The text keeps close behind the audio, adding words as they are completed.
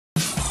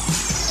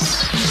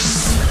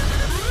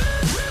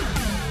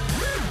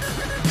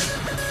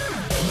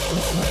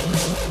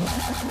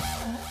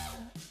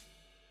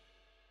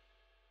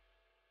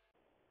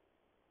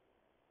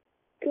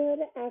Good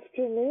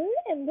afternoon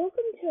and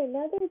welcome to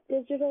another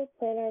digital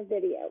planner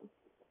video.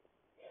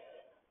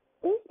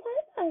 This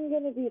time I'm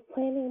going to be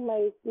planning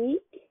my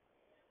week.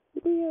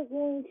 We are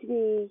going to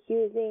be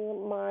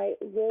using my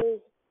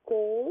Rose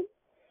Gold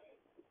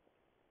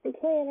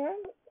planner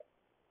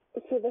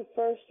for the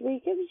first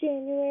week of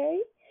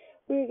January.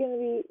 We're going to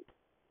be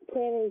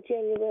planning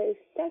January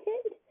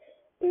 2nd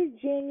through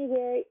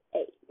January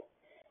 8th.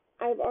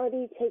 I've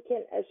already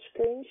taken a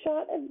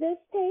screenshot of this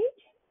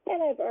page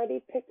and I've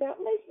already picked out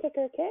my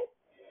sticker kit.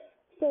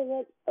 So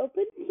let's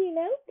open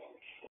Keynote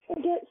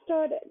and get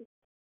started.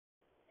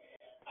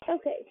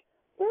 Okay,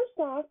 first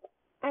off,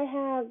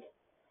 I'm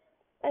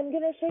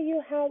going to show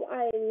you how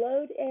I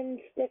load in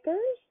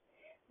stickers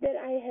that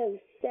I have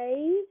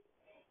saved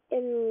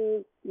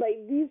in,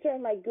 these are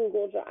in my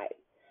Google Drive.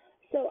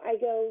 So I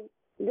go,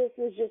 this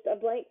is just a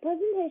blank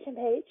presentation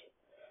page.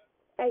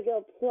 I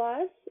go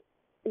plus,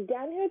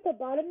 down here at the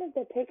bottom of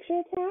the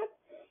picture tab,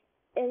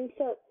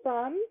 insert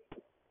from.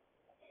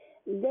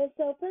 This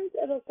opens,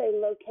 it'll say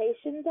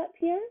locations up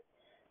here.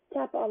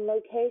 Tap on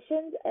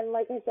locations, and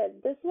like I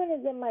said, this one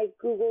is in my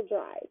Google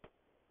Drive.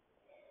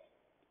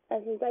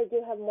 And since I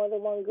do have more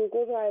than one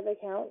Google Drive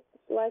account,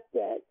 select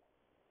it.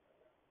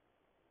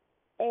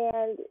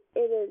 And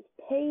it is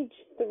page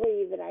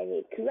 3 that I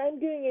need, because I'm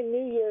doing a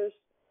New Year's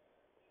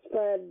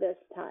spread this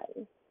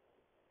time.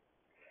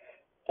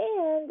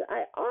 And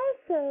I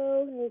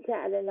also need to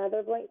add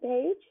another blank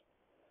page.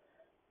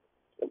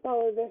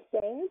 Follow the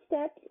same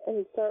steps,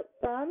 insert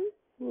from,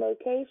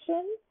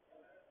 location,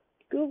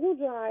 Google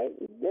Drive.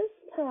 This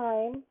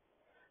time,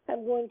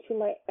 I'm going to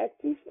my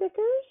Etsy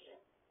stickers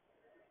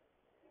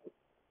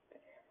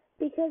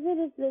because it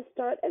is the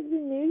start of the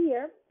new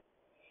year.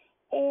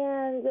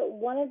 And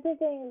one of the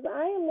things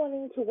I am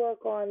wanting to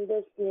work on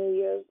this New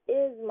Year's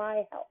is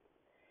my health.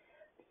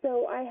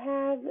 So I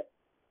have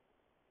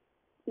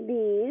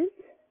these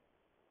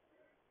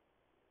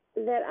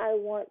that I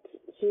want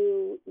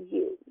to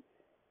use.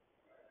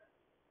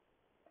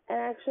 And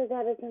actually,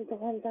 that isn't the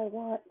ones I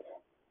want.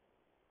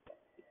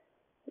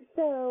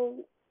 So,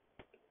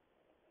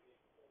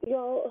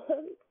 y'all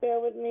bear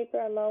with me for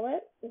a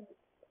moment.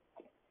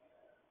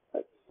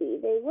 Let's see.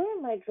 They were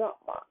in my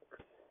Dropbox.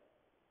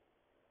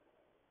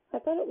 I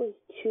thought it was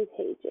 2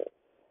 pages.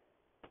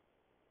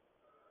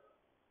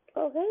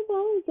 Okay,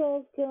 well,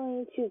 y'all's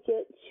going to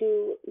get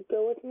to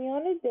go with me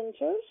on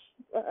adventures.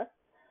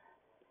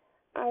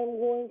 I'm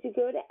going to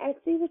go to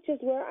Etsy, which is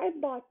where I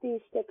bought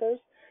these stickers.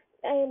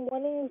 I am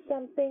wanting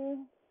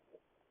something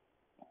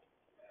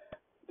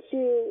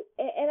to,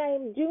 and I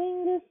am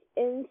doing this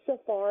in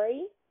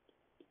Safari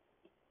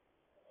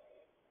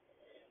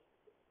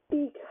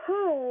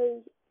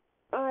because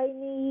I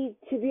need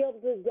to be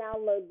able to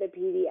download the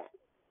PDF.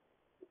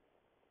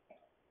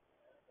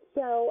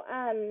 So,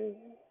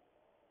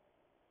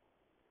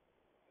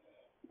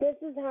 this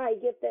is how I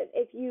get that.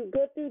 If you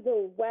go through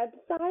the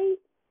website,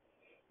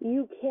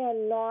 you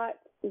cannot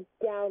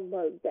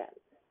download them.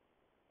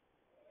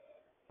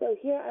 So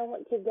here I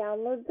want to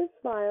download this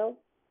file.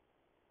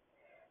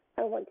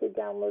 I want to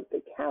download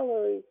the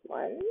calories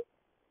one.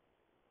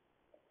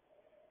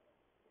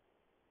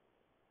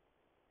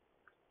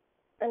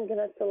 I'm going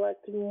to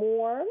select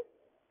more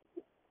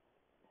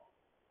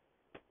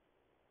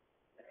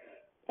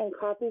and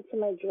copy to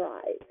my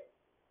drive.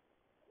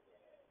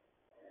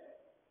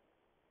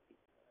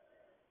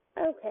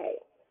 Okay.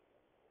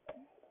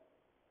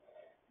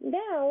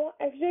 Now,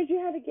 I've showed you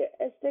how to get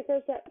a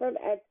sticker set from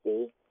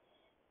Etsy.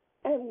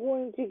 I'm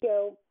going to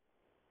go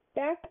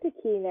back to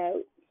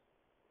Keynote.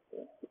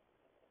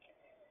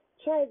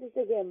 Try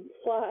this again.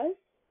 Plus,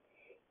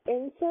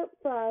 insert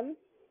from,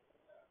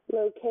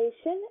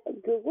 location,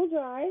 Google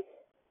Drive,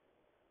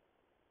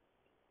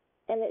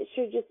 and it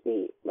should just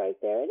be right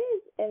there. It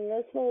is in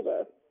this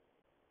folder.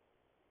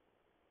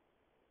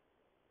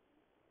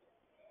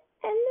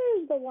 And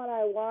there's the one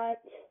I want.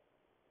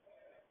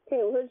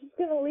 Okay, we're just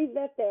going to leave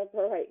that there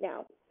for right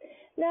now.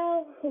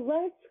 Now,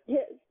 let's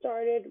get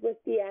started with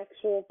the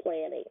actual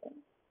planning.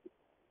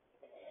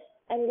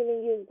 I'm going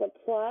to use the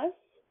plus.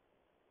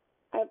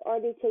 I've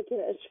already taken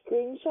a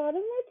screenshot of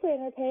my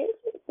planner page,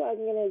 so I'm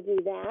going to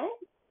do that.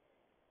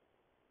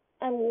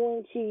 I'm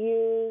going to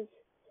use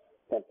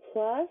the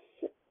plus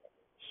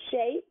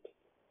shape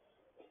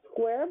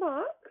square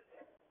box.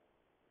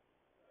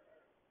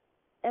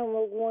 And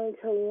we're going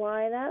to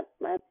line up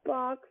my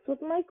box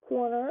with my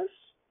corners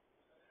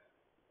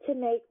to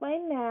make my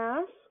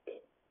mask.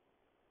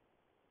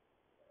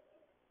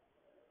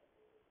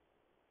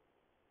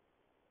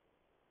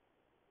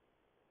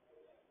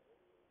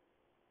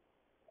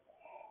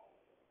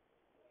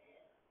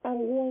 I'm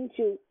going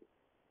to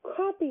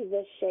copy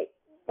the shape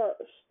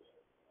first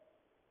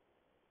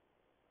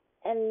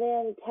and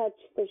then touch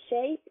the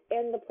shape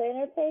in the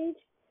planner page,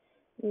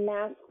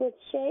 mask with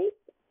shape,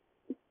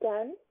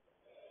 done.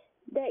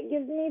 That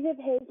gives me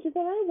the page that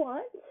I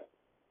want.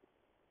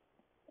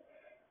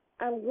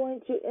 I'm going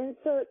to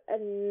insert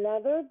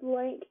another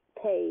blank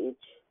page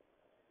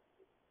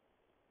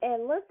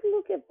And let's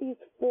look at these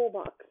full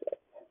boxes.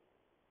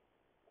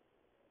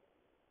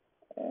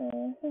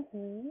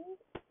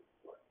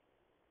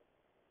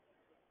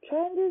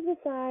 Trying to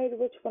decide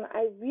which one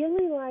I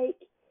really like.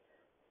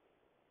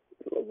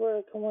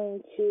 We're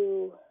going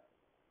to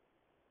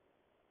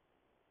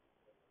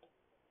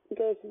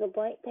go to the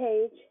blank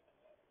page,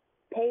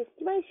 paste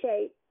my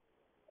shape,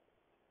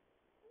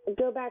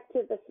 go back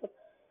to this.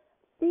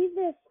 See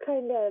this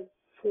kind of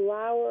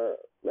flower,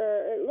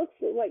 or it looks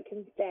like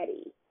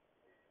confetti.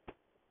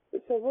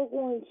 So we're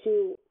going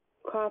to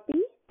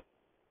copy,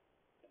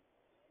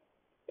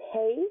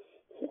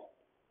 paste,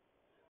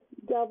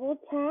 double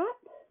tap,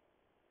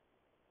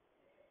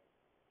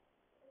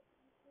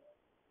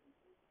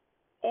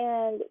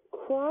 and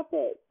crop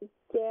it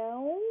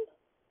down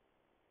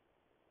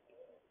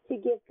to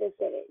get this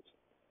image.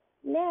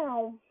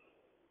 Now,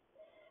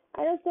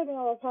 I know some of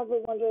y'all are probably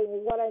wondering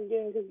what I'm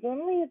doing, because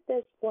normally at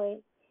this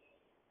point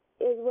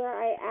is where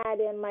I add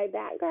in my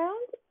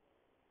background.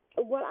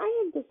 What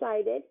I have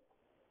decided,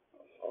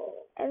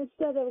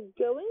 instead of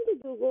going to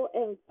Google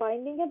and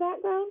finding a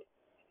background,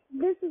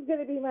 this is going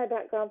to be my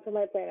background for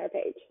my planner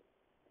page.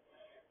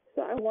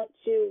 So I want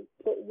to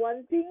put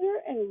one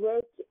finger and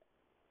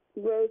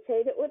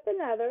rotate it with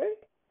another.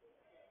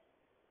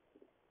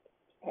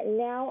 And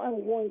now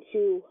I'm going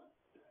to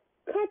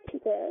cut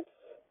this,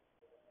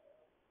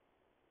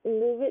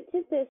 move it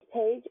to this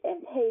page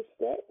and paste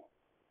it.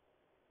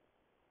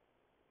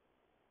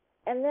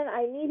 And then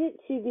I need it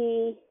to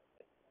be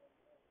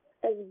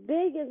as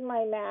big as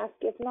my mask,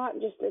 if not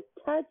just a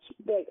touch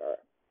bigger.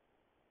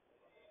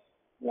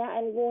 Now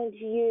I'm going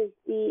to use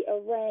the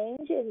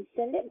arrange and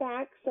send it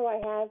back so I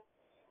have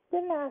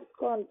the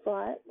mask on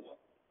front,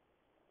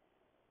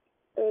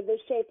 or the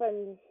shape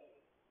I'm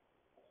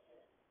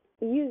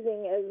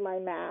using as my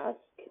mask.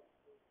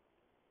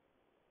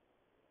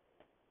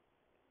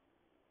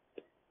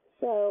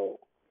 So,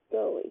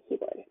 go away,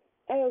 keyboard.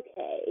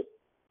 Okay.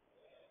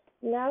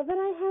 Now that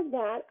I have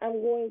that,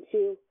 I'm going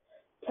to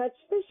touch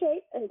the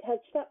shape and touch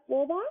that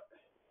full box,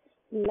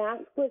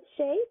 mask with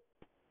shape.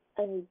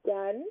 I'm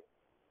done.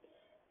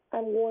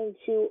 I'm going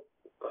to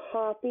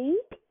copy,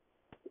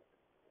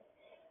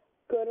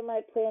 go to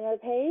my planner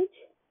page,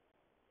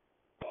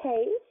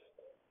 paste,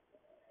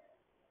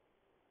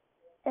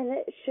 and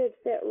it should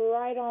fit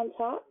right on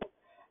top.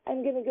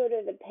 I'm going to go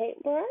to the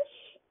paintbrush.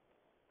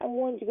 I'm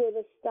going to go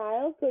to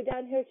style, go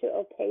down here to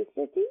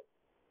opacity,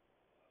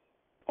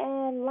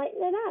 and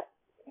lighten it up.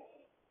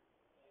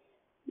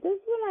 This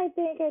one I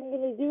think I'm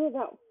going to do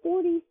about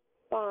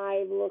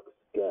 45 looks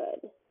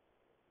good.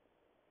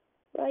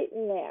 Right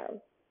in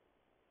there.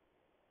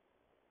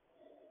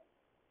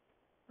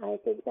 I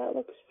think that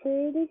looks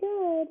pretty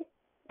good.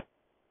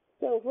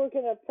 So we're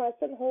going to press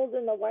and hold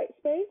in the white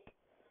space,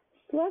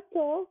 select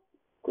all,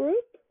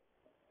 group,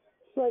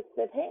 select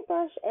the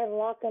paintbrush, and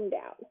lock them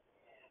down.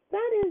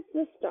 That is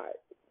the start.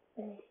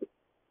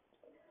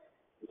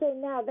 So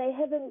now they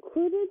have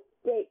included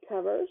date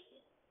covers.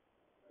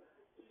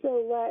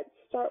 So let's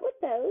start with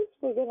those.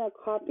 We're going to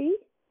copy,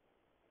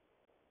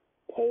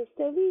 paste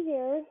over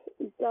here,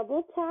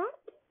 double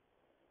tap.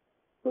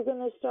 We're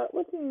going to start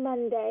with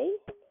Monday.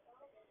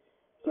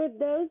 For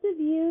those of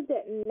you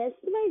that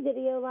missed my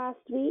video last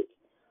week,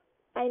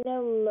 I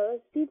know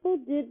most people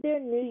did their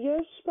New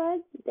Year's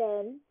spreads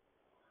then.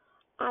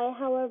 I,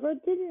 however,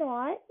 did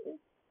not.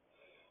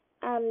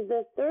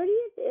 The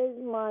 30th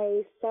is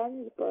my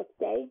son's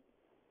birthday,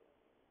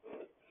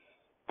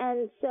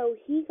 and so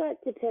he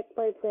got to pick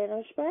my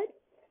planner spread.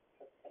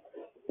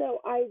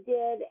 So I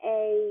did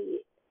a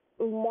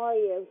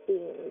Mario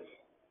themed.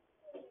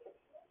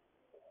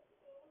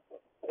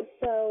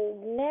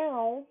 So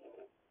now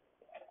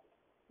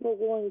we're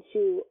going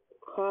to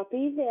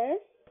copy this,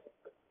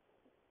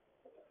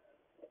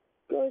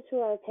 go to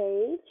our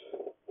page,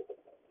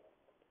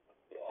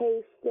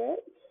 paste it.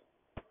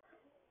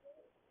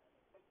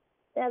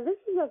 Now this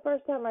is the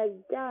first time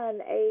I've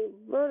done a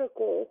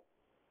vertical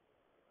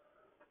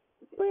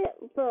print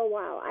for a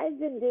while. I've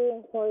been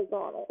doing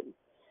horizontal,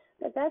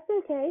 but that's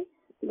okay.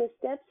 The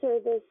steps are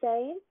the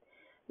same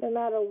no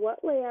matter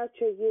what layout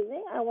you're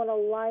using. I want to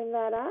line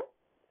that up.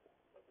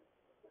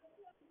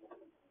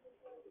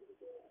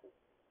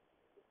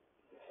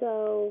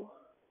 So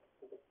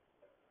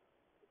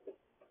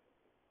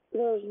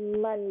there's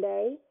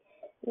Monday.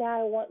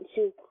 Now I want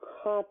to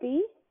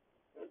copy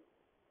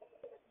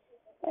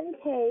and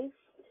paste.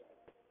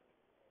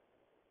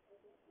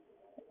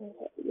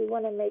 Okay, you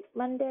want to make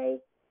Monday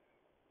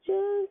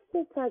just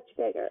a touch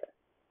bigger.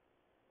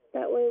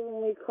 That way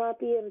when we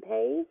copy and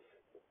paste,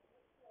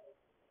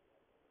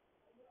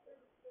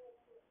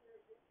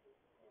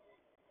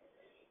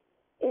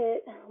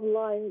 it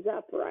lines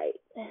up right.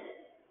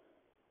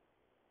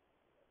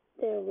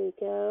 There we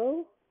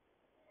go.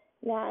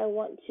 Now I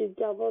want to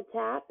double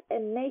tap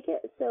and make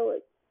it so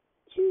it's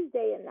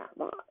Tuesday in that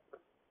box.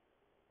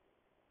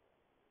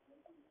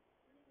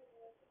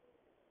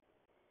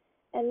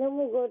 And then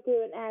we'll go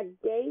through and add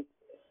dates.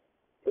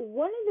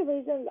 One of the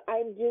reasons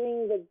I'm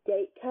doing the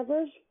date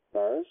covers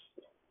first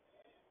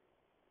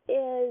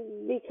is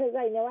because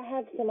I know I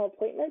have some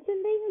appointments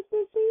and things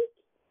this week,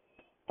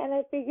 and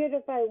I figured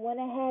if I went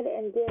ahead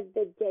and did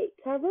the date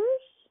covers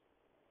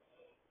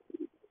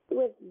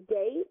with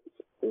dates,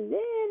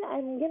 then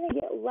I'm going to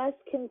get less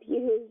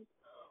confused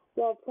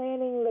while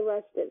planning the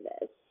rest of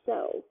this.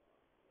 So,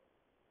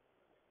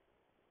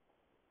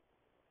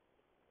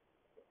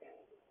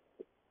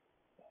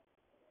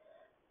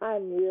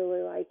 I'm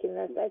really liking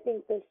this. I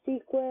think the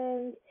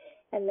sequins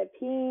and the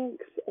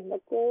pinks and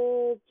the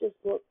gold just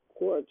look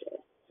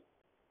gorgeous.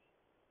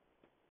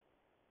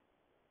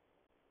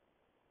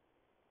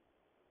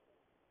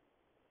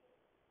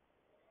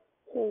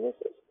 So this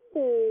is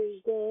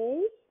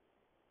Thursday.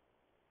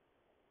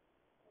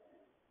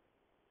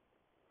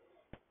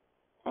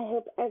 I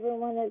hope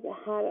everyone has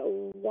had a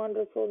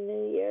wonderful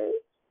New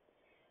Year's.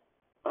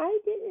 I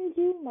didn't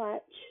do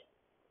much.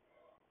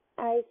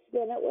 I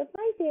spent it with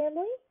my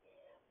family.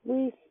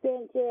 We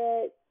spent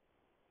it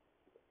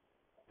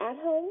at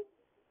home.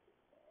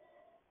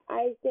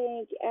 I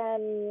think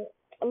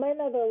my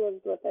mother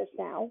lives with us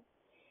now.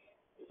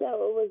 So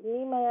it was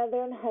me, my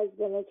other, and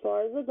husband as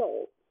far as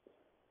adults.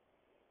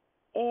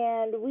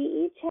 And we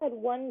each had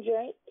one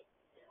drink.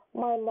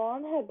 My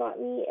mom had bought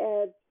me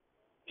a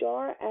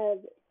jar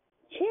of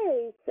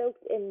cherries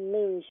soaked in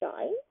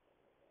moonshine.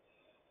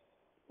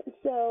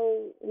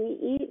 So we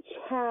each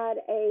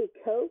had a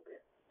Coke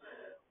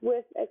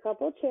with a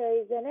couple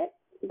cherries in it.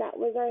 That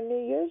was our New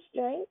Year's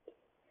drink.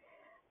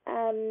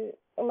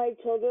 My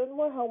children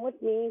were home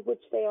with me,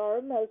 which they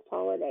are most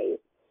holidays.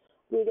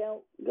 We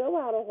don't go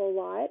out a whole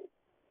lot.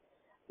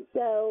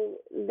 So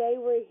they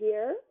were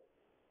here.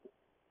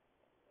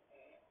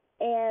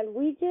 And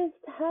we just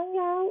hung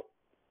out,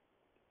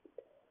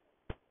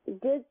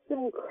 did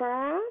some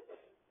crafts,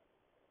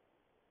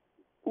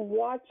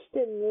 watched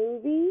a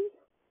movie,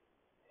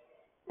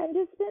 and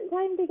just spent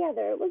time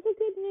together. It was a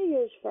good New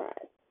Year's for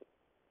us.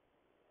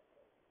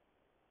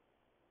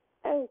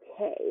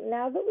 Okay,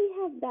 now that we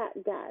have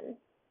that done,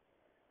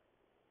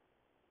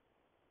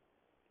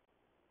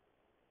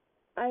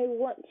 I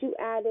want to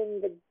add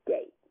in the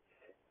dates.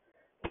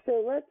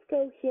 So let's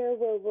go here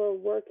where we're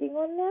working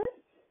on this.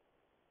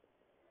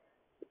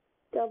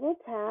 Double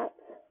tap.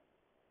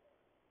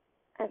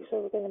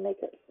 Actually, we're going to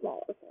make it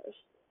smaller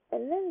first.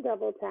 And then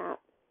double tap.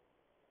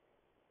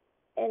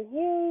 And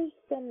here's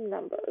some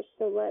numbers.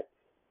 So let's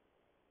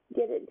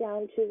get it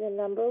down to the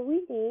number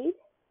we need,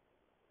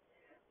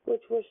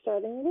 which we're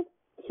starting with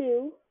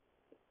 2.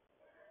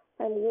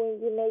 I'm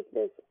going to make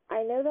this,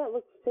 I know that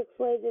looks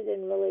pixelated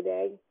and really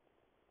big.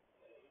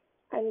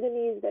 I'm going to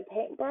use the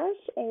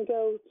paintbrush and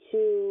go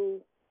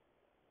to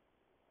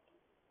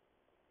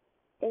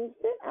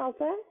Instant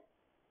Alpha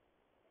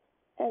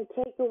and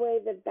take away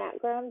the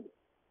background.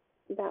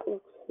 That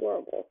looks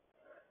horrible.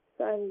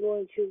 So I'm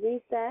going to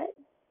reset,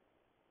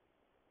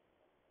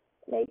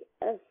 make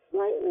a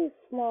slightly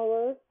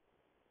smaller.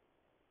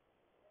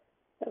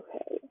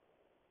 Okay.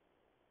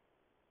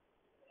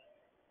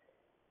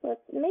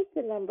 Let's make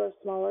the number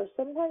smaller.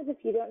 Sometimes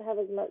if you don't have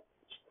as much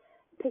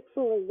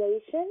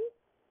pixelization,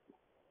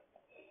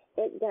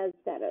 it does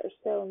better.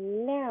 So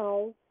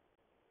now,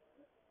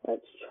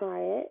 let's try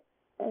it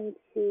and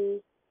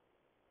see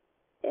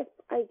if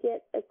I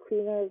get a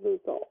cleaner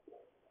result.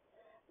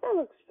 That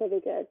looks pretty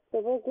good.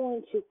 So we're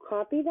going to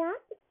copy that.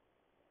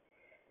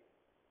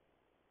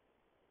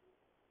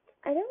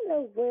 I don't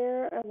know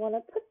where I want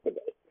to put the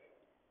date.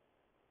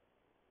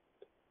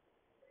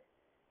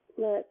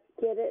 Let's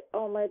get it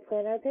on my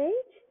planner page.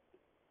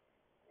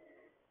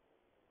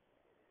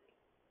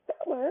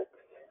 That works.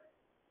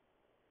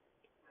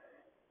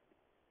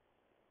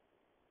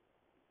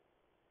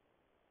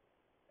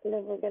 And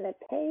then we're going to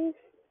paste.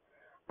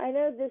 I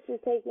know this is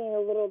taking a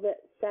little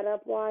bit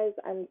setup-wise.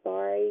 I'm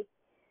sorry.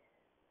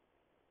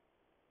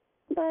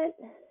 But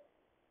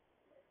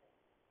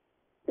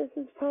this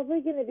is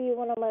probably going to be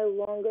one of my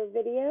longer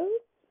videos.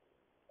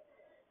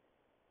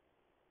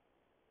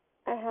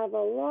 I have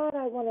a lot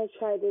I want to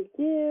try to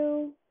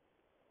do.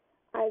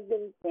 I've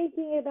been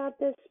thinking about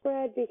this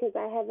spread because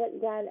I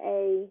haven't done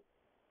a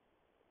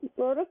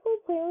vertical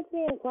plan with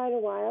me in quite a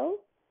while.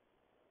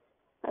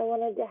 I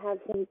wanted to have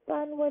some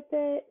fun with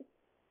it.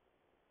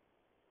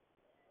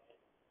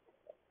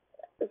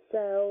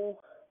 So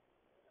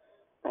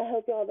I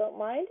hope y'all don't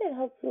mind, and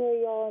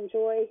hopefully y'all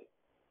enjoy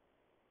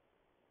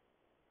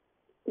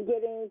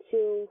getting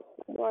to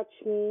watch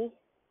me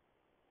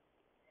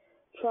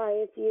try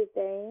a few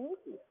things.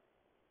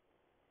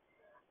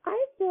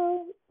 I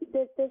feel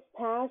that this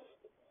past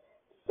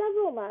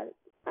several months,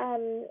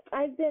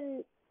 I've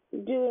been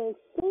doing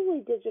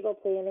solely digital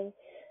planning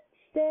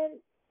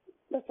since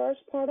the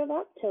first part of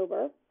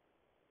October.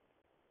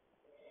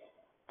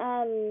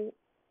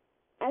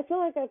 I feel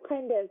like I've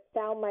kind of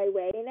found my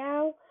way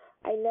now.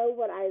 I know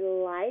what I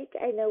like.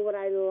 I know what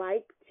I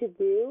like to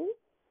do.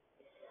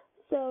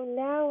 So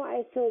now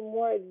I feel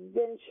more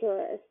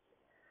adventurous.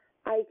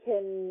 I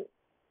can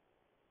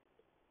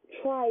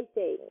try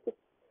things,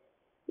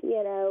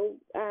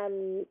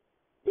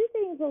 do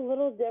things a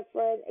little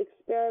different,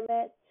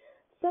 experiment.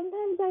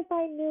 Sometimes I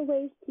find new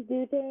ways to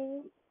do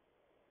things.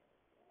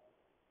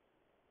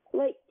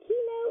 Like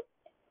Keynote,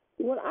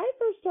 when I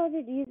first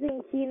started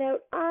using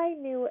Keynote, I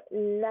knew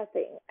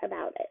nothing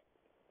about it.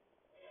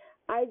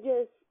 I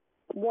just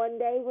one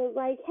day was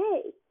like,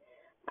 hey,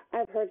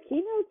 I've heard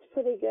Keynote's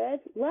pretty good.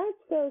 Let's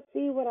go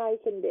see what I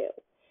can do.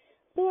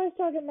 So I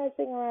started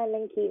messing around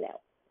in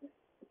Keynote.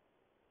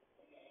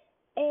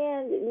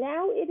 And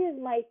now it is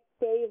my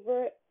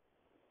favorite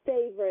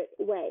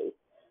way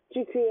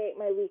to create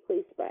my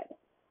weekly spread.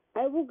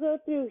 I will go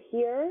through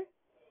here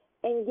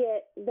and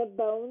get the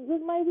bones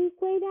of my week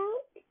laid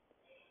out,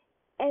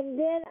 and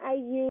then I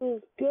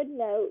use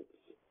GoodNotes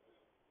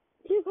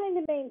to kind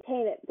of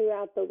maintain it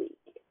throughout the week.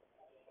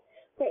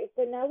 Okay,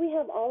 so now we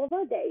have all of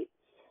our dates.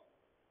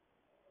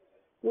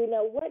 We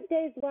know what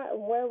days what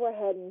and where we're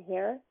heading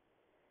here.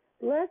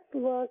 Let's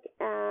look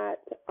at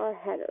our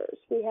headers.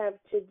 We have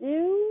to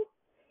do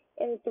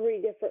in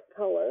 3 different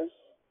colors.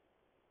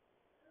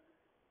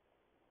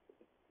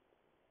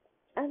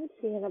 I'm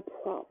seeing a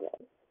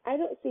problem. I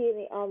don't see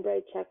any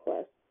ombre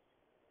checklists.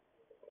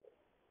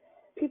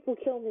 People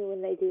kill me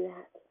when they do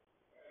that.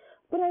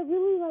 But I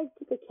really liked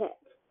the kit.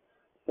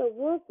 So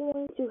we're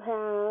going to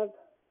have,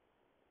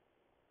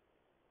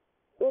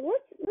 well,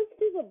 let's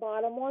do the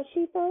bottom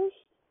washi first.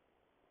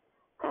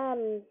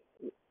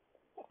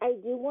 I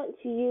do want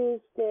to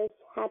use this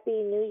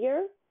Happy New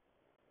Year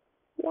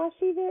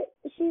washi that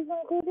she's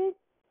included.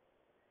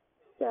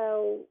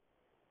 So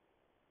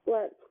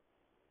let's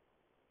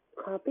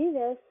copy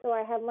this so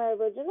I have my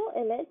original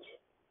image.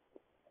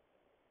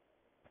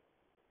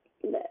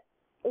 But,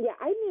 yeah,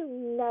 I knew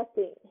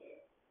nothing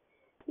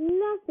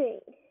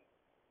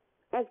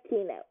of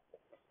Keynote.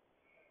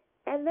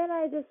 And then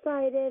I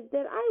decided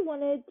that I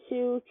wanted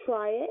to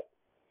try it.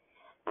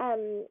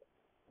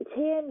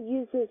 Tam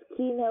uses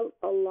Keynote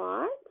a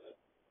lot,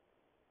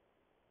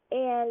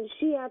 and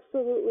she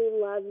absolutely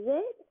loves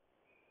it.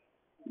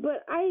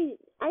 But I've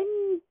had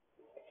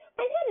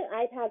an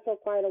iPad for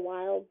quite a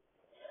while,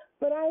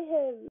 but I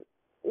have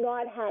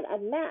not had a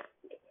Mac.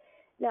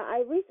 Now,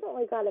 I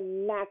recently got a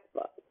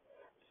MacBook,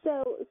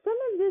 so some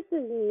of this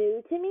is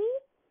new to me.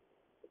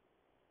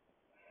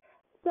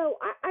 So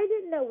I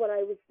didn't know what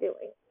I was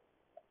doing.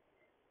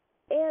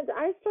 And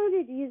I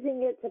started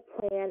using it to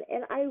plan,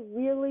 and I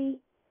really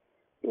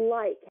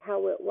like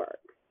how it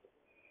works.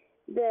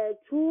 The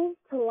tools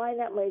to line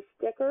up my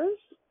stickers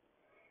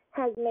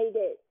has made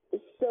it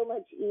so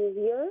much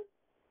easier.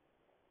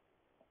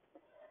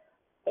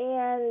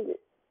 And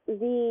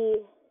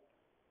being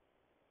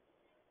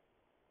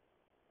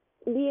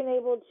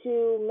able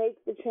to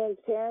make the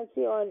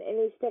transparency on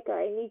any sticker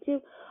I need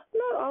to.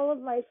 Not all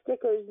of my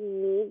stickers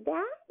need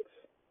that,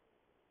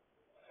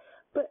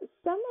 but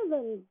some of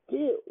them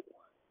do.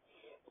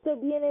 So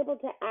being able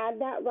to add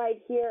that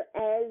right here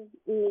as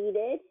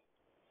needed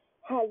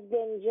has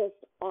been just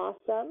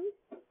awesome.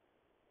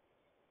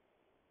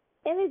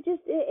 And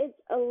it's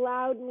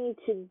allowed me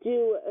to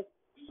do a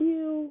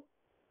few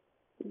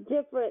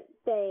different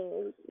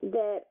things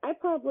that I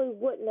probably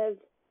wouldn't have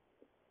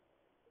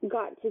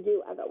got to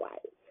do otherwise.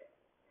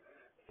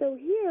 So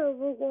here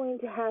we're going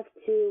to have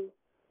to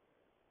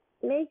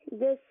make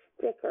this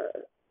sticker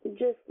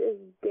just as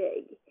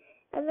big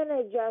and then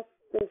adjust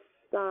the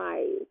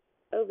size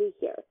over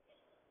here.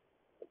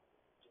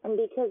 And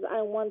because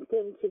I want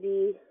them to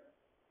be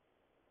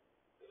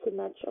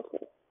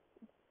symmetrical.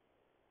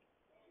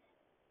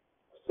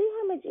 See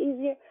how much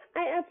easier?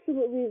 I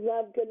absolutely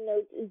love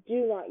GoodNotes,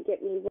 do not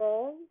get me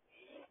wrong.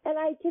 And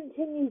I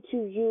continue to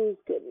use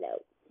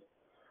GoodNotes.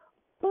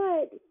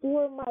 But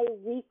for my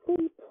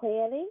weekly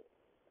planning,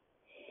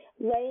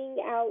 laying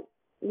out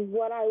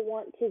what I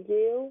want to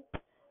do,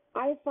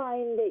 I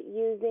find that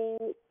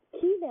using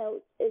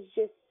Keynote is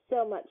just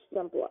so much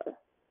simpler.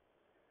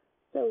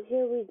 So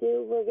here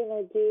we're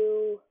going to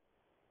do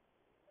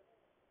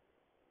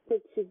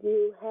the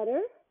to-do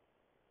header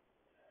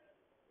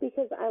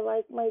because I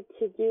like my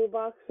to-do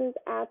boxes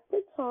at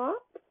the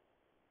top.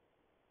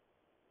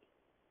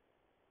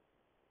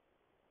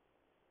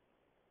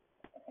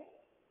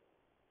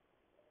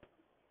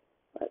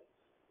 Let's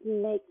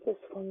make this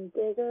one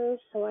bigger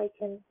so I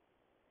can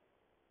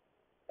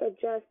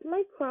adjust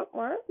my crop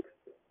marks.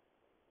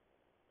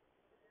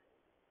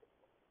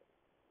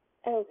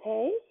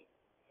 Okay.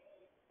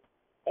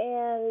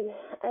 And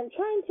I'm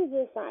trying to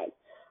decide.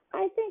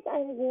 I think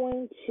I'm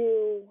going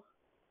to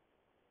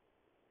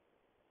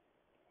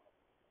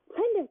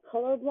kind of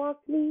color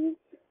block these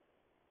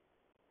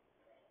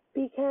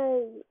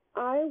because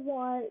I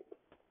want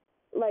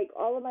like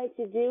all of my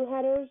to-do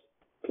headers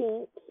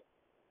pink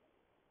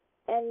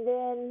and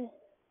then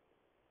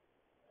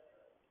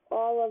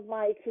all of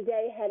my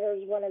today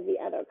headers one of the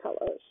other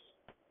colors.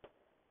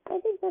 I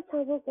think that's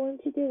how we're going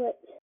to do it.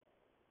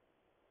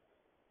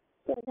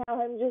 So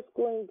now I'm just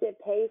going to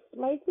paste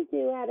my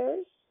to-do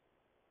headers.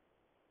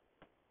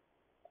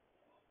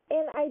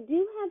 And I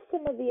do have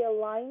some of the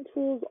align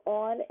tools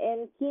on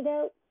in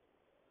Keynote,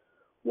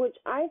 which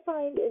I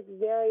find is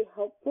very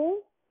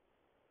helpful,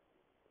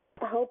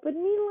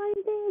 helping me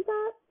line things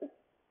up.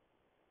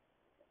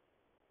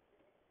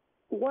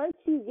 Once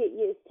you get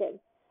used to them.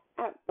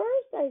 At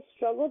first, I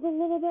struggled a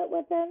little bit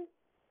with them,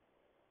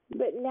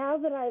 But now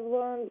that I've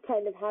learned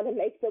kind of how to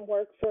make them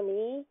work for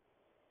me,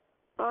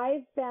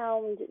 I've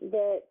found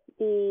that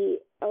the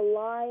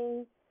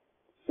align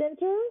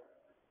center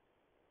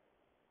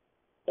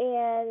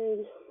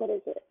and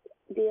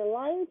the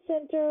align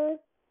center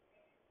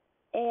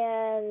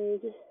and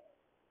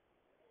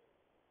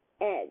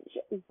edge,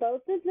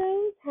 both of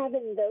those,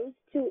 having those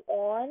two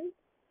on,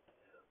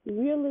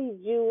 really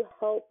do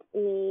help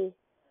me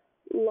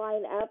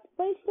line up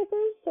my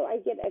stickers so I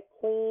get a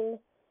clean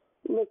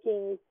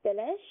looking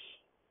finish.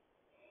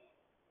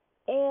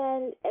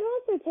 And it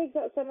also takes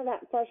out some of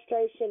that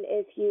frustration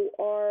if you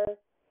are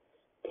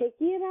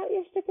picky about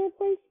your sticker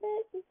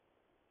placement.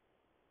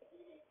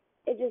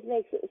 It just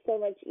makes it so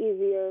much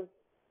easier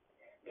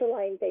to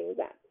line things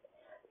up.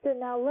 So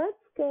now let's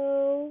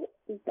go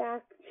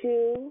back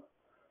to,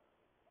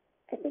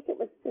 I think it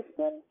was this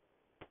one.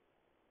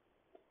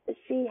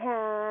 She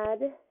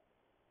had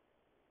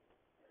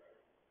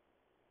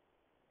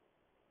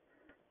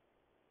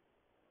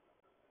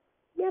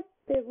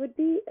there would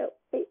be,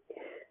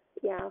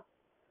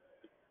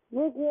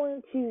 we're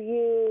going to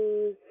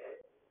use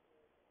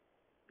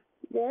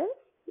this,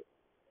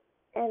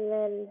 and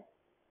then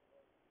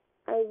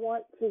I'm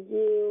going to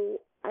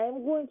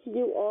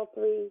do all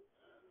three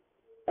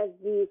of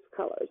these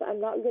colors.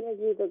 I'm not going to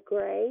do the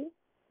gray,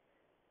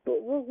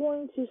 but we're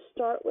going to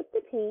start with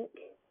the pink.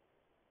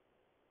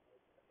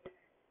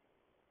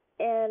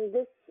 And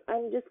this,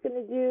 I'm just going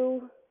to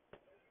do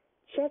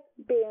check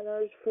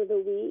banners for the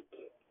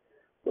week,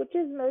 which,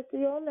 as most of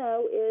y'all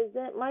know,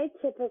 isn't my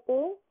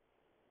typical.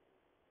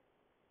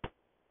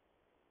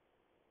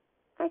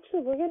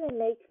 Actually, we're going to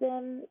make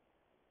them,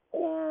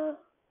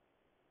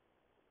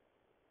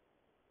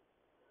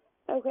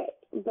 Okay,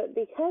 but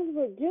because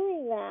we're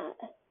doing that,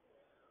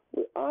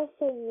 we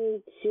also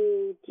need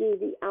to do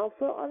the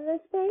alpha on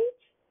this page,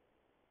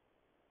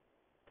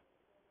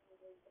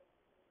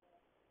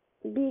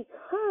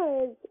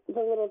 because the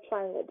little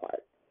triangle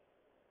part.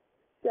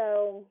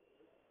 So,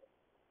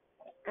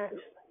 actually,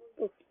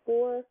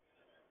 before,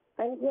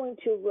 I'm going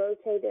to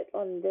rotate it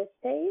on this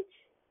page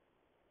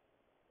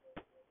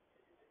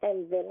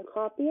and then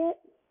copy it.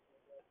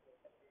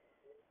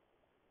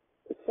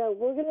 So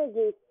we're going to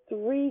do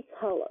 3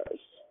 colors.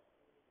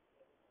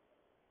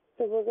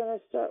 So we're going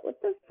to start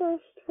with the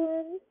first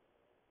one.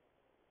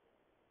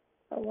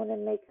 I want to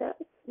make that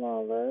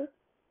smaller.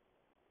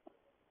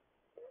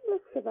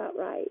 Looks about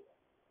right.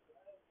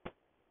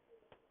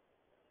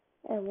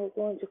 And we're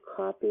going to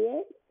copy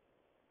it.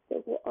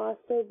 It will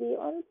also be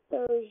on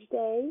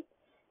Thursday,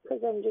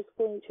 because I'm just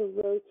going to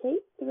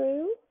rotate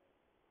through.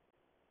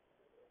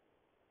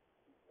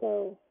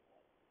 So,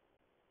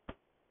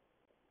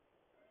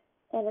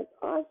 and it's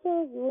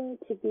also going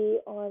to be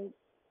on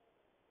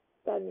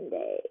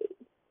Sunday.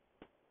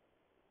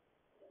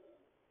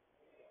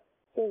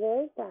 So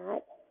there's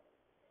that.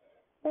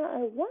 Now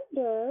I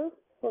wonder,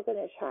 we're going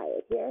to try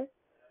it here.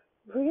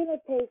 We're going to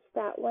paste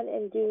that one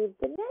and do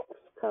the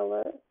next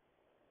color.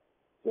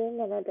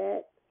 Zoom in a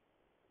bit,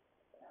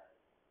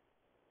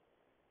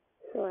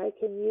 so I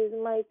can use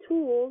my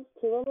tools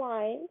to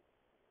align.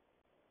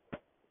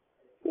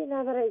 See,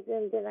 now that I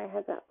zoomed in, I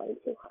have that one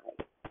too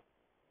high.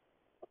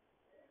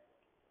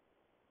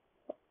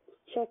 Let's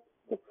check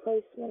the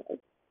placement.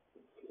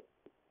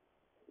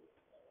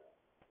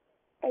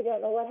 I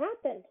don't know what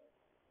happened.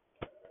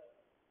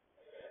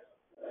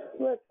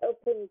 Let's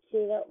open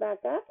Keynote back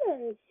up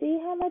and see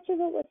how much of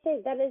it was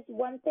saved. That is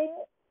one thing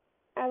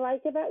I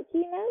like about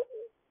Keynote,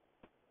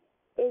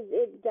 is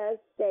it does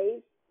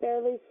save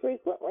fairly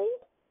frequently.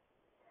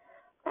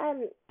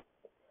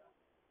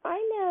 I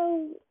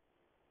know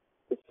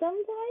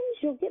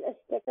sometimes you'll get a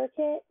sticker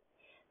kit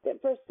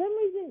that for some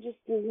reason just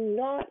does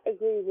not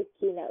agree with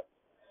Keynote.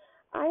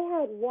 I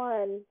had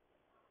one,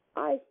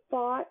 I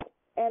fought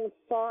and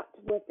fought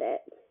with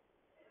it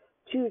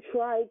to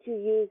try to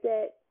use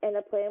it in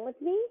a plan with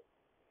me,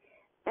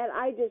 and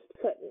I just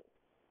couldn't.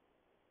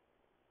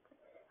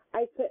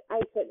 I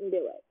couldn't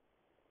do it.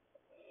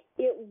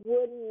 It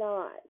would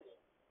not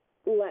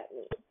let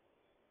me.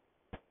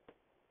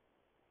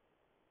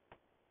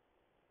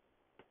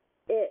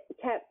 It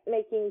kept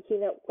making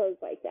Keynote close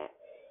like that.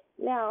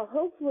 Now,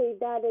 hopefully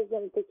that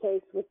isn't the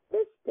case with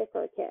this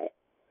sticker kit,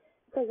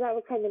 because that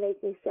would kind of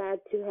make me sad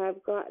to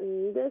have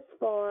gotten this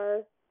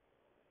far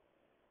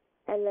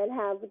and then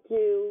have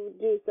to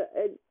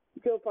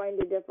go find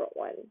a different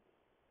one.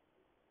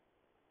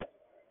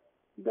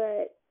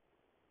 But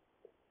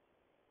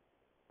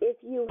if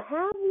you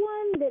have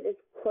one that is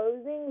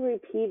closing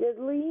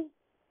repeatedly,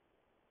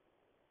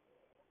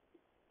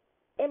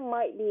 it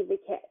might be the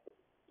kit.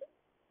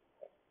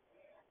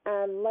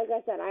 Like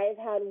I said, I've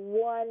had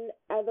one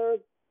other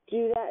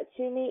do that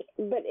to me,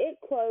 but it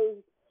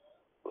closed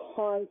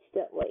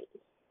constantly.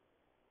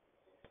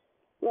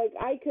 Like,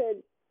 I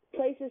could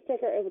place a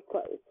sticker, it would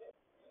close.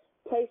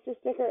 Place a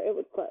sticker, it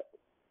would close.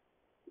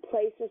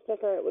 Place a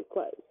sticker, it would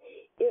close.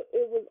 It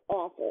was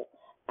awful.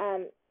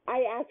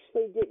 I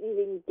actually didn't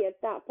even get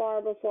that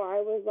far before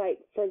I was like,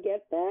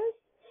 forget this.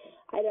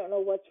 I don't know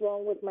what's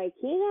wrong with my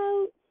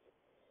Keynote.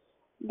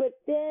 But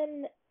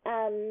then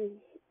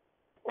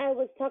I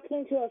was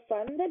talking to a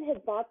friend that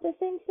had bought the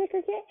same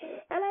sticker kit,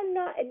 and I'm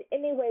not in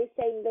any way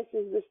saying this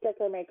is the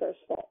sticker maker's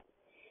fault.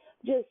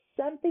 Just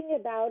something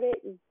about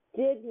it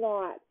did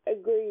not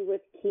agree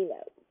with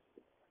Keynote.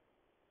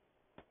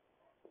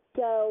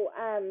 So,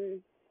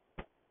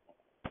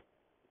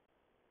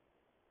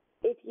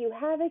 if you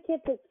have a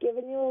kit that's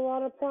giving you a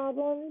lot of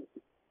problems,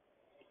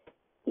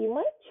 you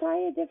might try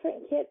a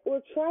different kit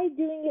or try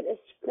doing it as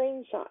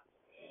screenshots.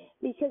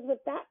 Because with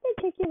that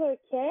particular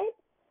kit,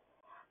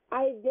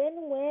 I then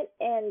went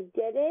and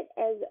did it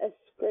as a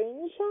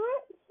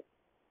screenshot,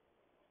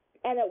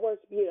 and it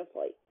works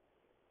beautifully.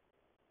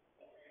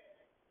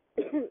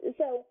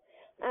 So,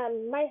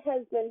 my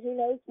husband, who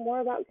knows more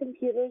about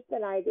computers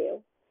than I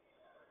do,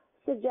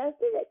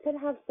 suggested it could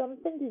have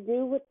something to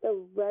do with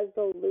the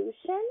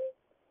resolution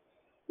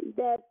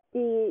that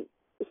the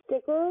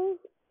sticker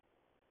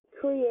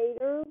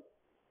creator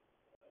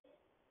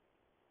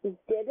did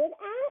it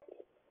at.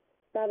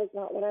 That is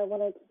not what I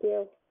wanted to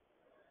do.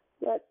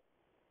 Let's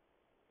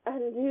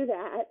undo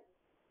that.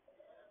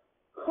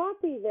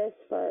 Copy this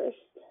first.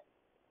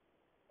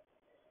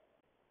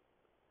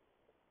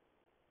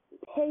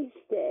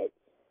 Paste it.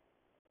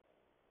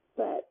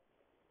 But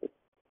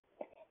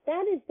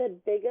that is the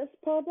biggest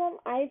problem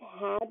I've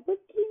had with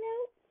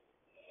Keynote,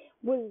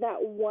 was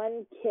that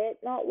one kit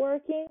not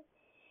working.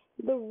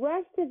 The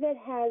rest of it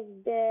has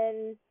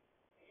been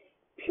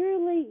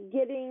purely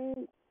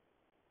getting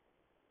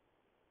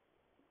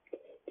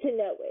to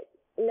know it,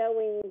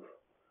 knowing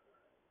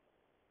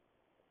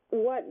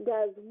what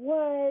does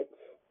what,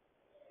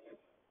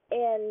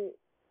 and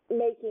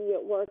making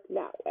it work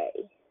that way.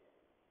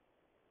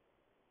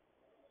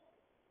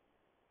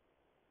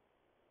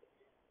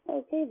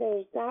 Okay,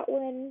 there's that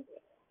one.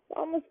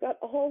 Almost got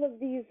all of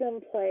these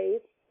in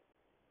place.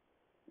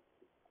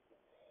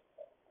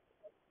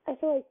 I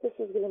feel like this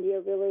is going to be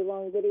a really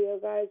long video,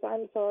 guys.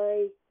 I'm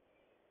sorry.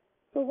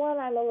 For one,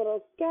 I'm a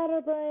little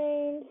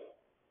scatterbrained.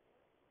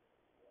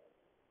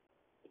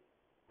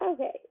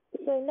 Okay,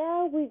 so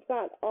now we've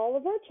got all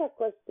of our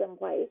checklists in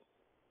place.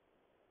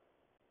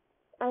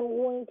 I'm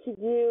going to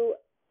do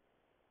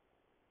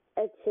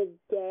a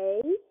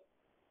today.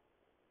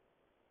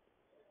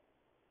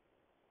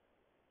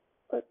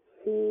 Let's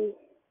see.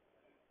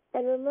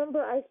 And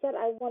remember, I said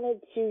I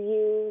wanted to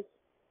use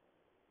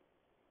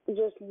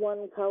just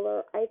one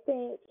color. I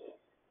think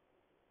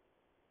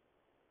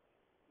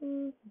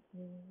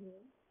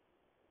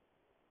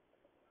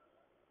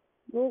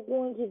we're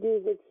going to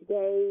do the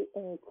today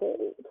in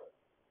gold.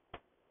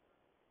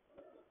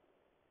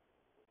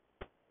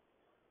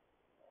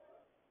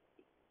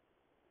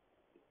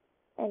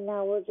 And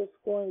now we're just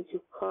going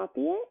to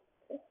copy it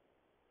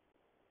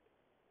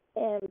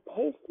and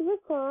paste it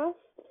across.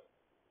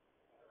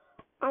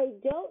 I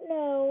don't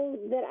know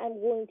that I'm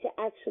going to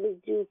actually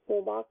do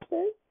full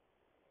boxes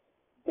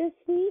this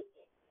week.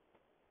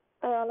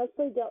 I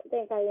honestly don't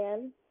think I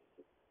am.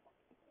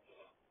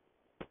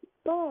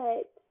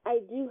 But I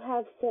do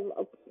have some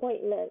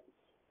appointments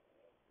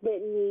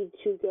that need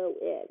to go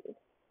in.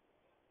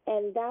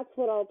 And that's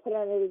what I'll put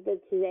under the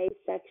today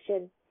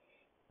section.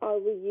 I'll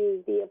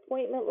reuse the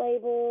appointment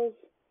labels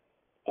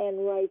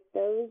and write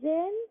those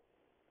in.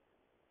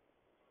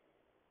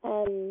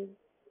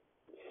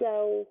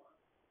 So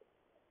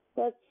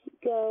let's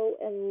go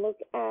and look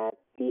at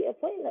the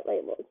appointment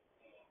labels.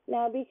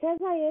 Now, because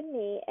I am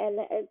me and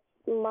it's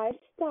my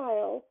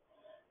style,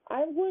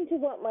 I'm going to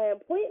want my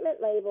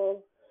appointment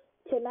label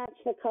to match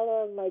the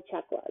color of my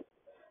checklist.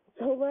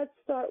 So let's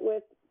start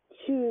with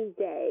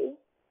Tuesday.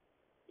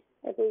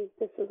 I believe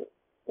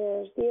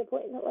there's the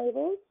appointment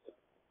labels.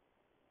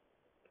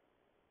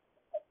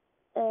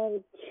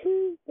 And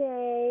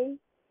Tuesday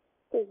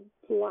is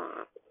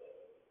black.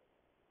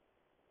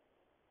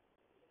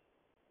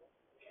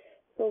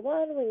 So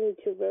one, we need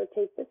to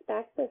rotate this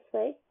back this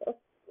way.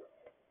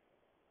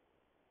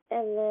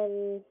 And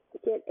then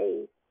get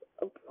a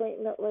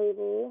appointment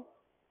label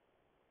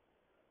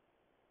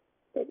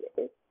that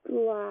is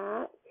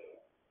black.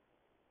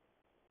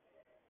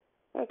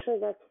 Actually,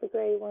 that's the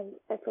gray one.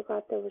 I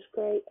forgot there was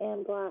gray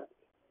and black.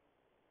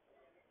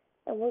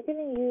 And we're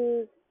going to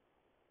use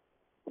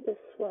this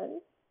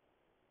one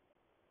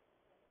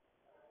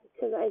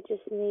because I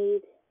just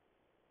need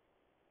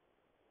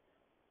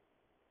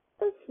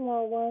a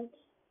small one.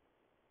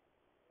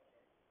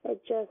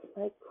 Adjust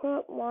my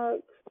crop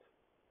marks.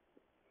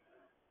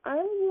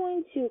 I'm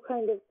going to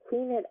kind of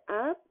clean it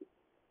up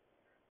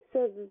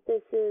so that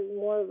this is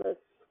more of a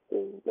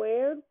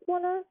squared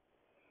corner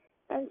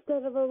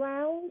instead of a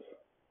round.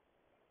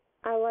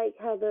 I like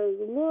how those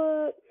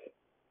look.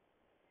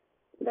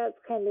 That's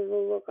kind of the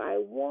look I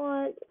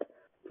want.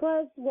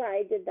 Plus, where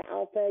I did the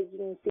alpha, you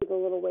can see the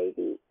little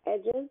wavy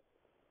edges.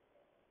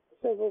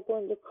 So we're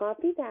going to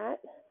copy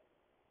that.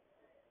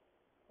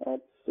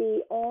 Let's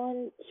see,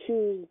 on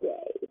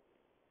Tuesday.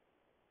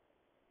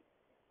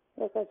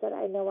 Like I said,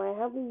 I know I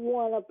have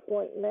one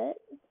appointment.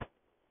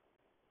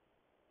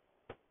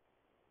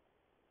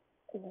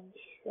 And then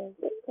shrink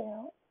it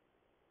down.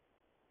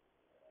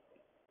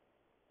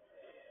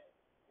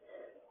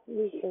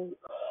 We can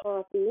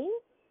copy.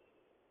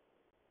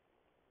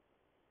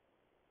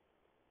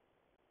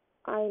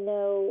 I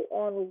know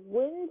on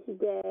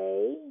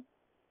Wednesday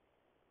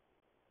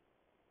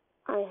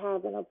I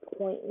have an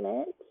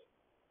appointment,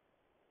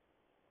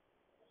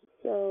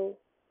 so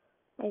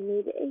I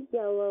need a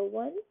yellow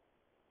one.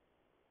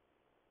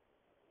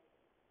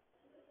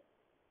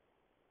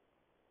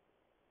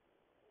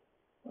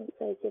 Once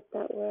I get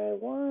that where I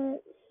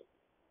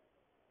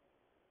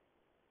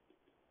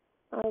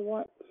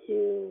want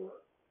to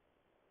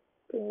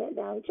bring it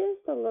down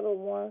just a little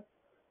more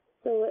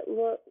so it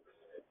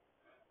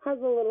has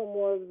a little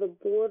more of the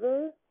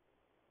border.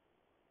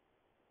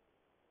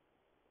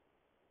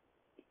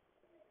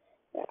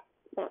 Yeah,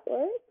 that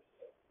works.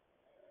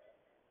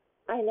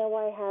 I know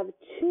I have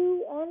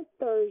 2 on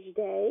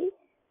Thursday.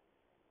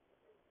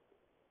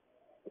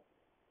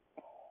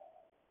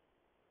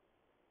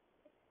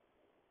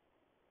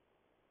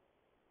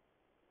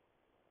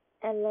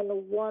 And then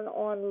 1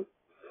 on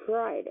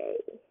Friday.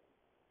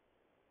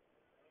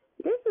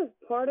 This is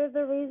part of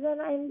the reason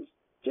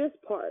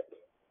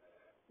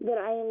that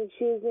I am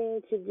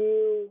choosing to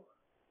do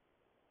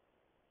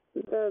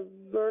the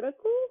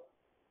vertical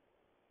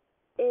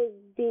is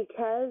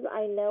because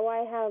I know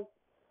I have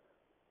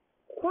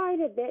quite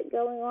a bit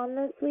going on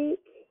this week,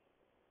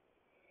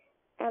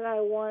 and I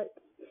want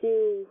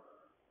to.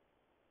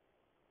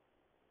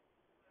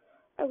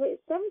 Okay,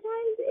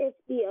 sometimes if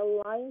the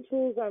align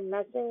tools are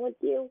messing with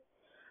you,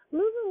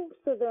 move them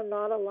so they're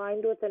not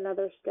aligned with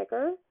another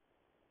sticker,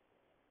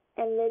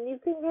 and then you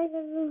can kind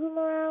of move them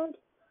around.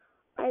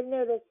 I've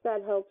noticed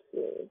that helps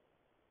me.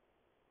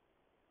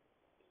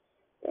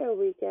 There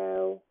we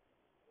go.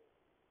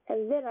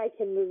 And then I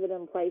can move it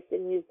in place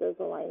and use those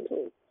align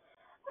tools.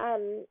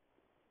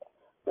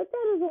 But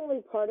that is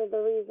only part of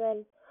the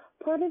reason.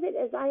 Part of it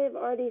is I have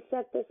already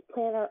set this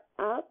planner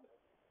up.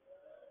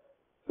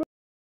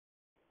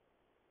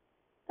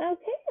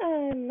 Okay,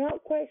 I'm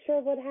not quite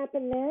sure what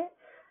happened there.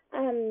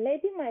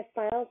 Maybe my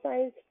file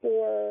size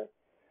for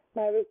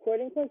my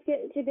recording was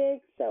getting too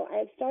big, so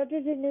I've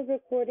started a new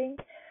recording.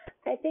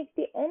 I think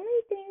the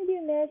only thing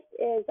you missed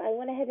is I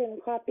went ahead and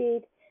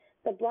copied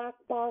the black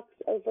box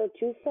over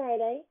to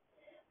Friday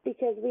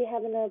because we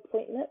have an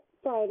appointment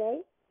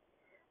Friday.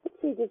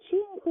 Let's see, did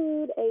she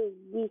include a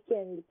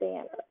weekend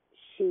banner?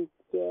 She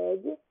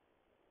did.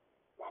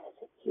 That is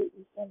a cute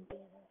weekend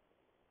banner.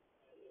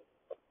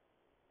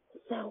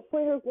 So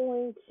we're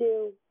going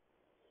to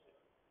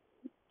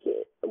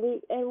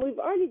we've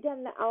already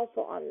done the alpha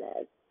on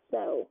this,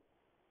 so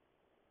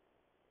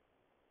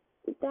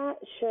that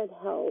should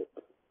help.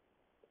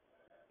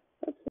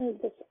 Let's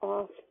move this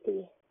off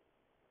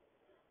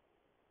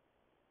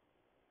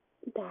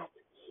that's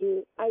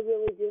cute. I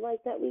really do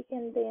like that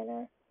weekend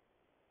banner.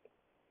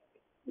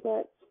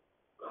 Let's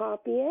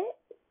copy it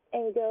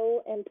and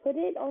go and put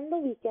it on the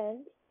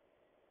weekend.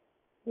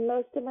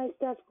 Most of my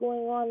stuff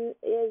going on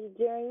is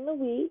during the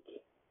week.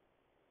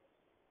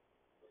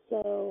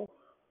 So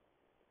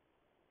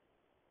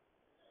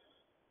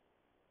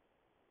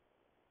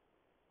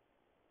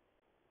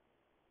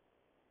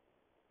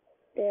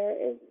there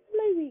is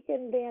my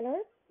weekend banner.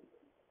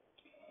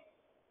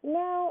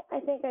 Now, I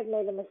think I've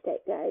made a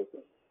mistake, guys.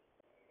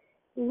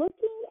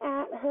 Looking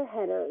at her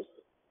headers,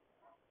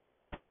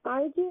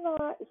 I do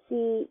not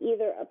see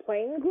either a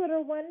plain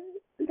glitter one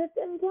that's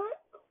in black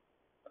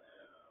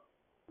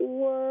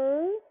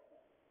or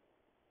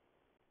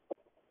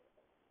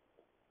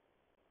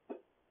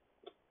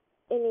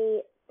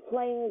any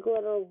plain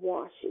glitter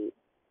washi.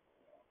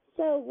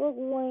 So we're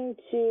going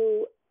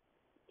to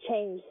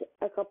change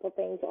a couple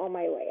things on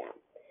my way out.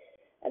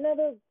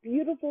 Another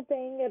beautiful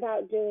thing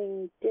about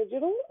doing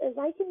digital is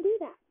I can do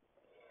that.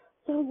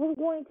 So we're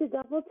going to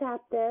double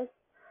tap this.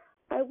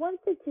 I want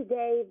the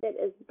today that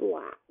is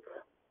black.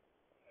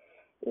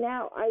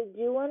 Now, I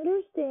do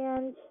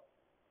understand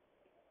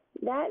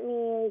that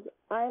means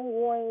I'm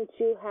going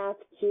to have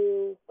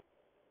to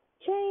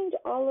change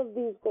all of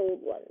these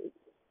gold ones.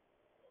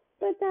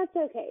 But that's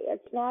okay.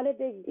 It's not a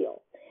big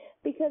deal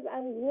because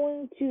I'm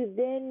going to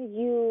then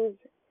use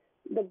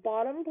the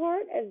bottom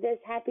part of this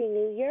Happy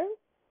New Year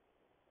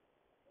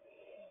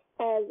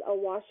as a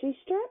washi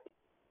strip.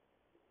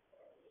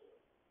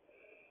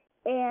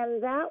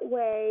 And that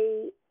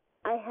way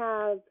I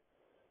have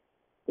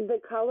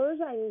the colors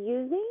I'm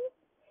using,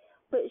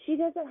 but she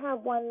doesn't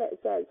have one that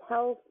says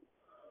health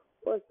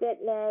or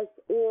fitness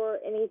or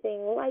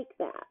anything like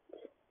that.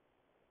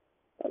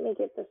 Let me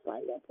get this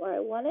lined up where I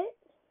want it.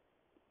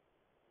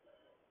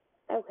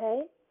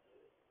 Okay.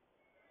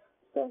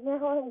 So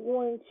now I'm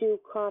going to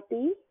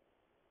copy,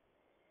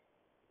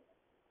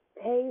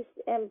 paste,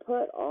 and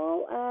put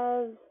all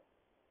of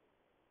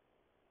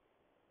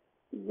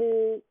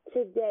the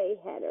today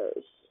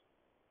headers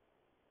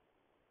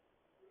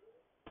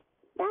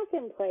back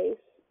in place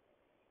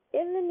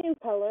in the new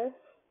color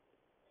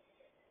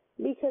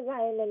because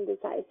I am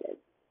indecisive.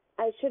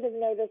 I should have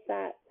noticed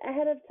that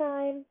ahead of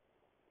time.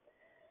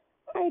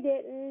 I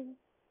didn't.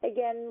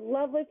 Again,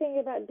 lovely thing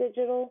about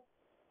digital,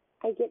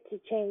 I get to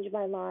change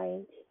my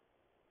mind,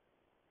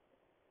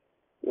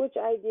 which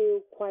I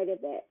do quite a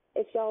bit.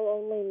 If y'all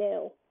only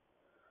knew.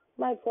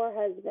 My poor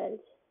husband.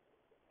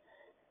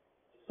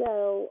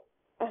 So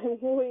I'm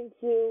going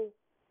to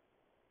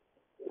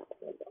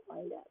let me get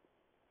lined up.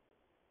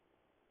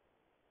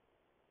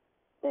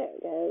 There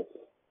it goes.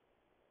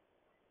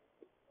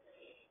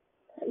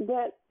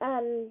 But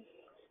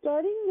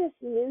starting this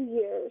New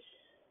Year's,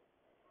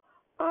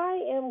 I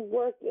am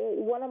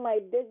working one of my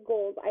big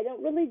goals. I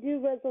don't really do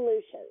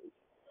resolutions,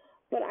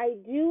 but I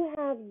do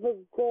have the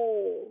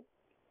goal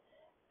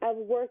of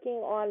working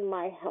on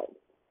my health.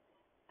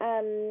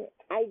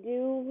 I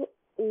do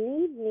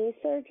need knee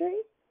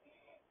surgery.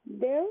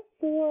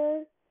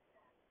 Therefore,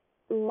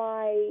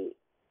 my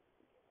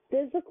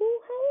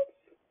physical health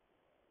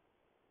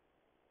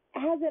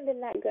hasn't been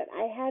that good.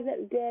 I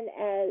haven't been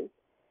as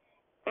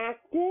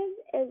active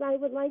as I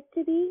would like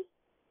to be.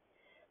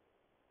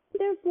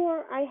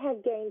 Therefore, I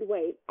have gained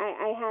weight.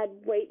 I had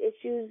weight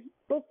issues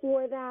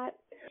before that.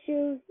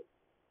 Keynote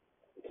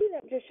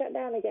just shut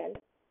down again.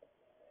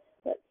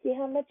 Let's see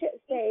how much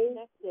it stays.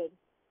 Connected.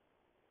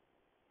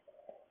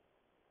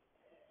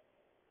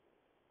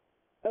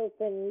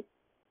 Open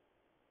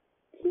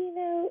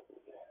Keynote.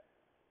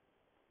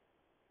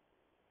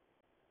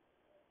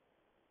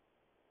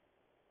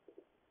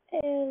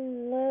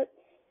 And let's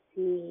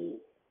see.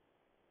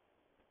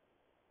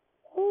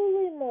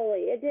 Holy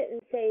moly, it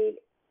didn't save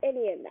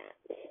any of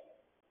that.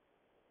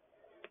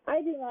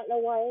 I do not know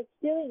why it's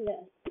doing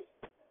this.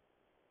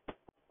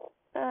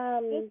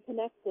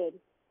 Disconnected.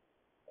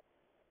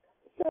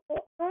 So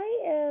I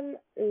am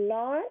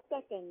not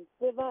Seconds.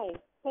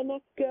 Device.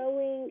 Connect.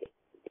 going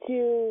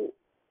to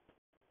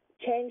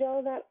change all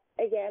of that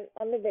again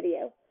on the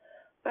video.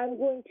 I'm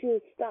going to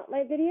stop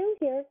my video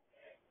here,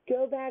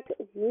 go back,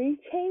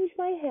 rechange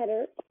my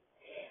header,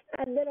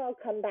 and then I'll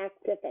come back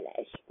to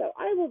finish. So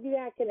I will be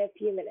back in a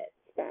few minutes,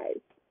 guys.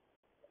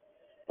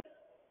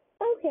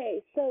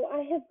 Okay, so I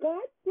have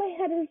got my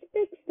headers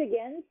fixed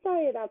again.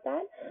 Sorry about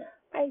that.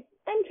 I'm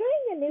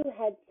trying a new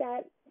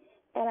headset,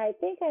 and I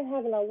think I'm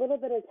having a little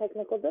bit of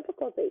technical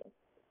difficulty.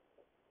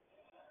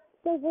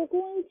 So we're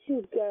going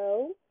to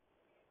go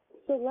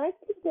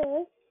select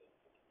this,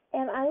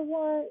 and I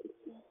want,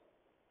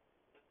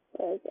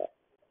 where is it?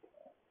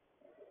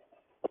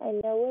 I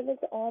know it is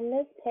on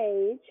this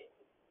page.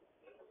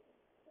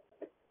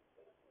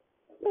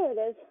 There it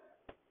is.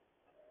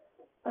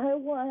 I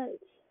want,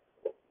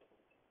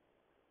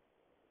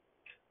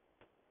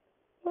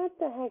 what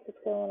the heck is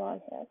going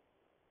on here?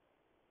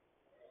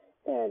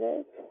 There it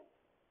is.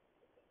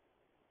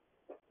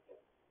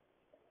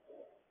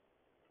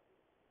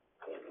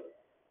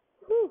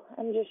 Whew,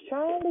 I'm just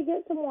trying to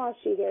get some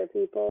washi here,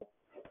 people.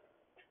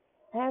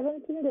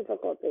 Having some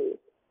difficulties.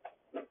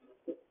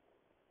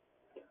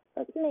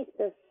 Let's make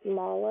this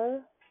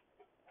smaller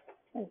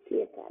and see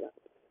if that helps.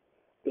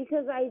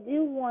 Because I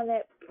do want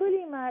it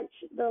pretty much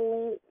the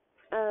length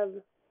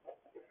of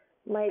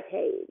my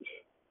page.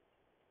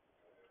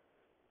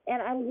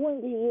 And I'm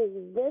going to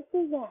use this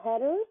as a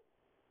header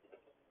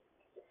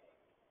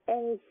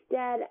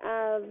instead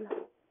of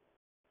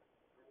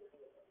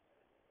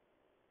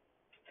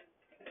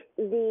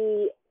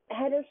the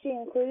header she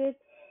included,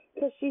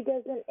 because she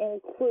doesn't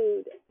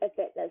include a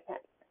fitness header.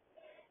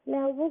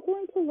 Now we're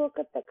going to look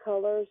at the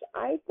colors.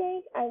 I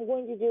think I'm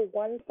going to do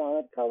one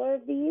solid color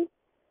of these.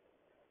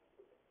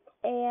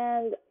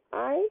 And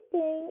I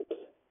think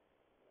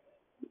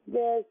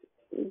this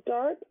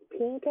dark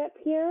pink up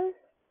here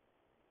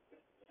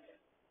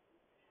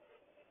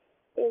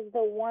is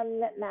the one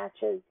that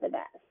matches the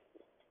best.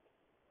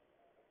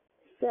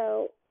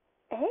 So,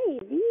 hey,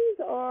 these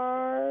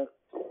are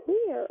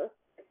clear.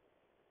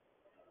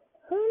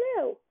 Who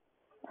knew?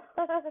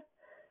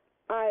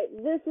 Alright,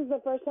 this is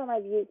the first time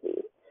I've used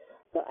these.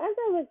 So as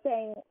I was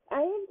saying,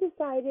 I have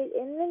decided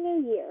in the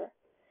new year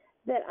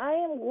that I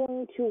am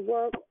going to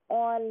work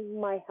on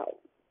my health.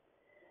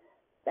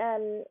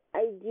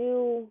 I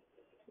do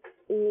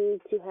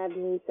need to have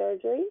knee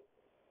surgery,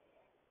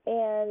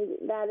 and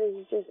that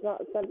is just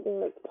not something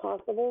that's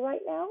possible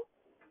right now.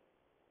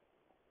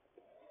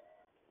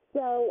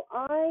 So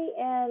I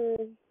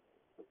am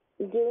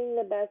doing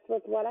the best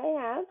with what I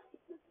have,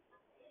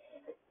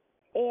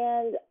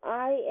 and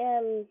I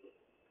am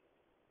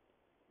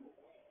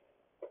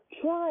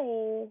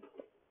trying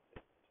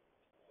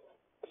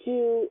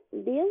to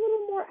be a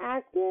little more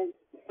active.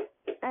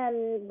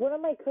 And one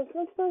of my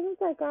Christmas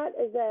presents I got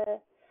is a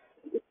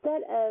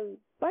set of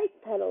bike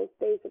pedals,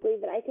 basically,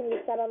 that I can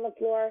just set on the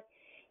floor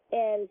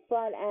in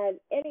front of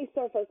any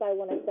surface I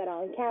want to set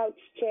on, couch,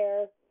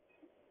 chair,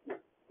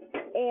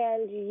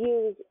 and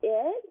use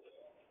it.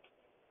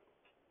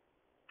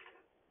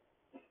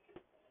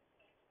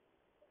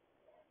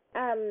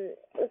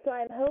 So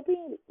I'm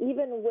hoping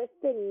even with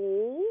the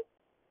knee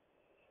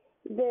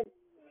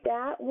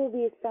that will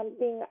be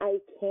something I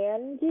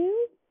can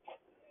do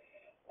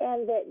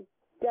and that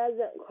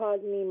doesn't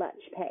cause me much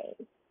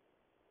pain.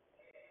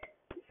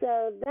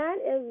 So that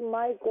is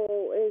my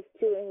goal, is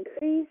to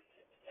increase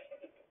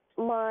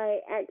my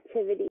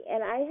activity.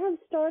 And I have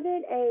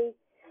started a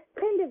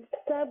kind of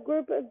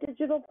subgroup of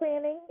digital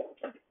planning.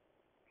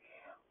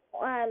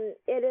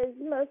 It is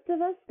most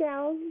of us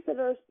gals that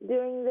are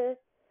doing the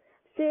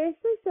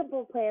Seriously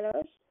Simple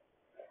planners.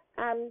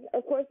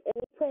 Of course,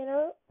 any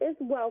planner is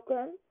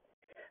welcome,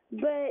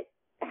 but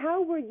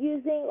how we're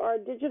using our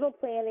digital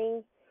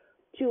planning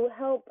to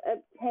help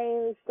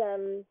obtain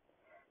some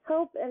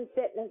health and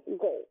fitness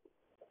goals.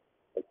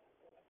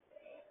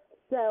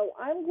 So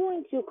I'm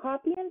going to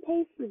copy and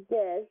paste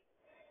this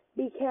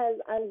because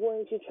I'm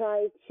going to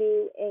try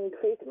to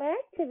increase my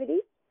activity,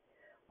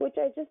 which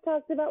I just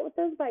talked about with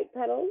those bike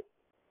pedals,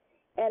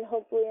 and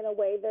hopefully in a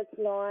way that's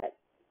not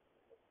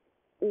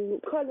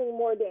causing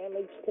more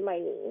damage to my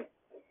knee.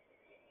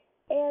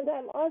 And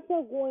I'm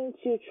also going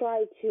to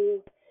try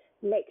to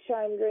make sure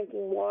I'm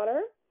drinking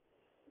water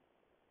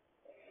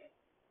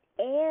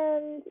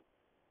and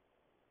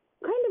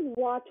kind of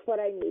watch what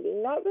I'm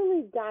eating. Not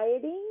really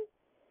dieting,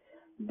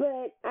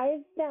 but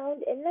I've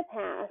found in the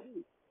past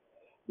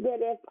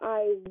that if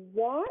I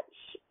watch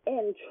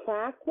and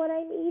track what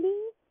I'm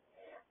eating,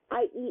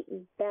 I eat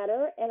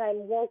better and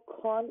I'm more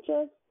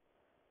conscious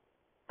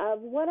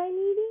of what I'm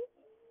eating.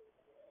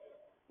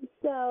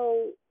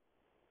 So,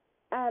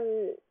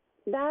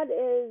 that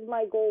is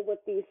my goal with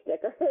these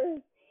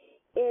stickers,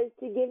 is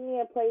to give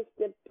me a place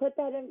to put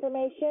that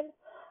information.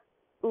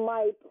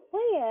 My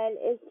plan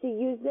is to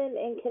use them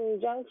in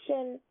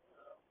conjunction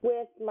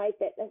with my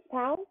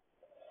FitnessPal.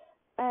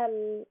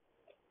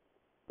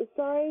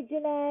 Sorry,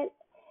 Jeanette.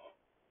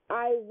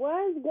 I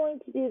was going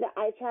to do the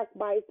iTrack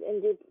Bites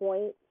and do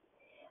points,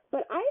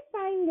 but I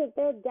find that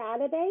their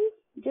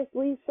database just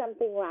leaves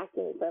something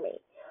lacking for me.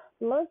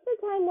 Most of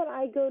the time when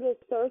I go to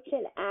search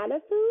and add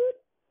a food,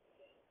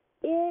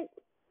 it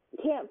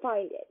can't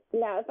find it.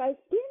 Now, if I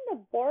scan the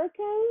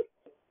barcode,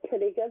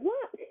 pretty good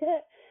luck.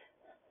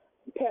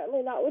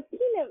 Apparently not with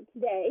Keynote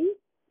today.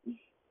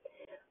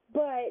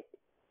 But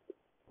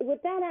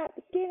with that app,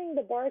 scanning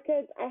the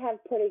barcodes, I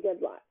have pretty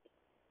good luck.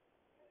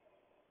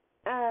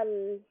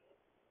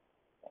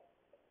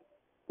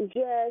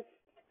 Just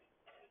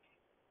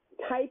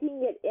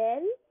typing it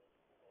in,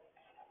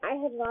 I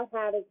have not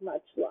had as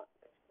much luck.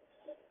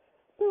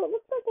 So it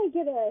looks like I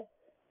get to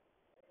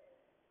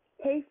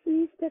paste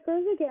these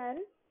stickers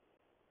again.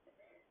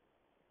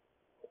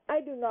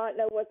 I do not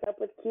know what's up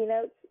with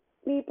Keynotes,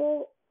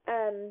 people.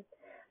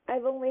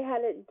 I've only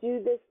had it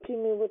do this to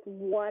me with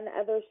one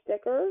other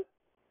sticker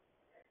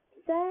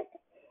set,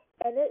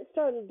 and it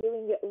started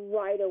doing it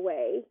right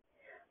away.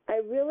 I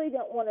really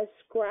don't want to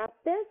scrap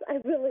this. I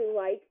really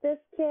like this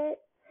kit.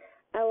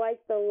 I like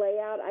the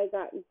layout I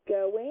got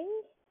going.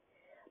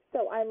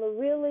 So I'm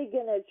really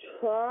going to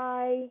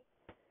try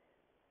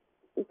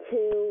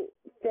to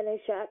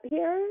finish up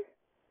here.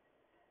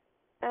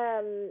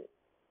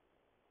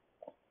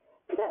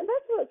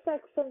 That's what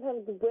sucks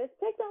sometimes with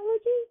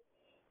technology,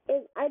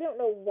 is I don't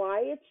know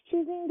why it's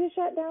choosing to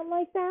shut down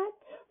like that,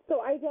 so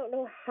I don't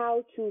know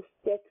how to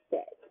fix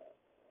it.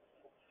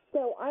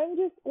 So I'm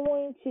just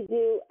going to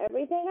do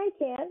everything I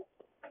can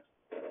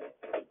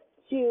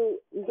to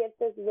get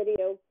this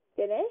video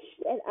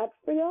finished and up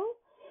for y'all.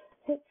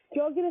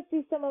 Y'all get to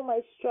see some of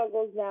my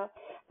struggles now.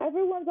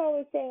 Everyone's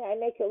always saying I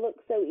make it look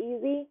so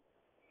easy.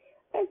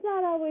 It's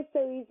not always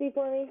so easy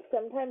for me.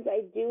 Sometimes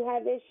I do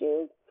have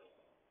issues.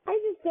 I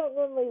just don't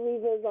normally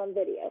leave those on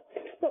video.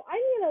 So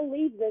I'm going to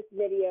leave this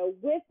video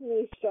with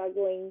me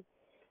struggling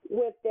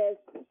with this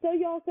so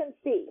y'all can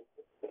see.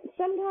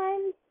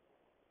 Sometimes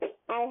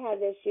I have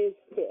issues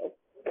too.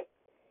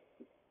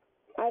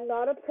 I'm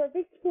not a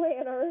perfect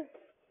planner.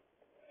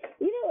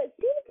 You know, it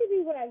seems to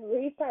be when I'm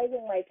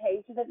resizing my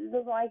page that it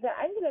doesn't like that.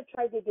 I'm going to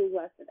try to do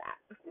less of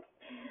that.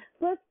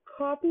 Let's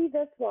copy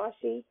this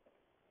washi,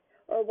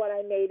 or what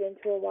I made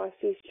into a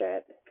washi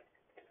strip,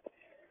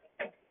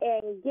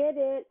 and get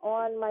it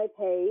on my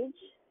page.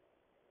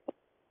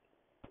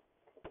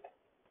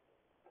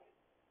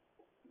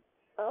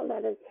 Oh,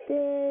 that is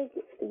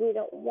big. We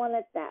don't want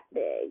it that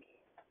big.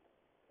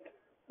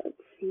 Let's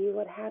see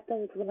what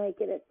happens when I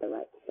get it the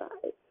right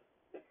size.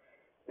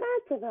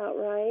 That's about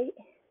right.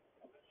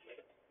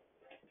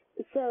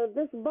 So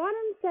this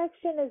bottom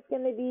section is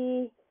going to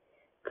be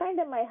kind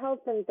of my health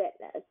and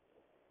fitness.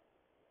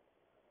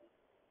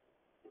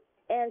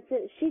 And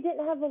since she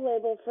didn't have a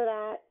label for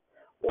that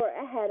or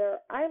a header,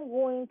 I'm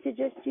going to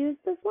just use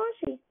this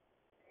washi.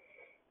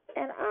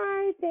 And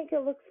I think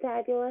it looks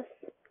fabulous.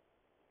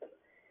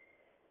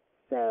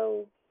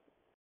 So,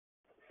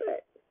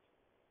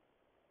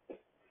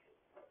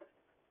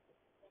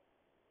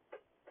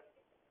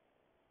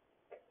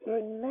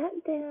 bring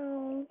that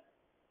down.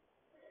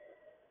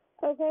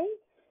 Okay.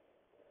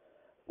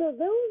 So those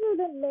are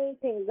the main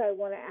things I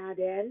want to add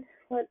in.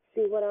 Let's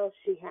see what else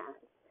she has.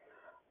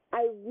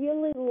 I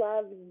really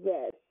love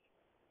this.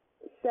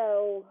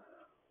 So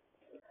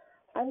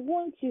I'm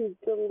going to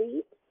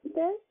delete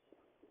this.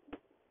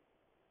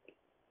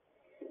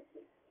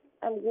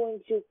 I'm going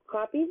to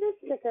copy the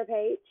sticker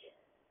page,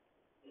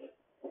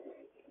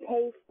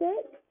 paste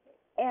it,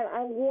 and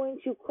I'm going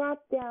to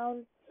crop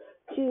down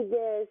to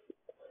this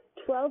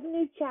 12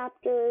 new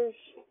chapters,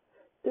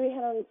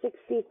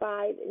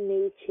 365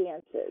 new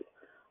chances.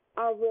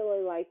 I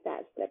really like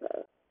that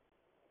sticker.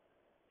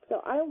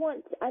 So I'm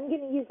going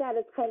to use that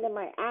as kind of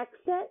my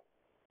accent,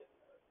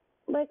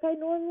 like I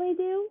normally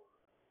do.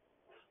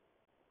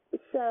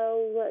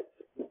 So let's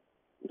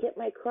get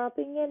my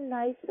cropping in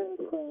nice and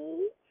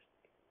clean.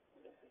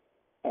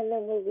 And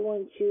then we're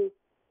going to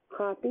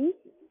copy,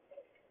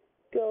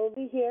 go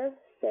over here,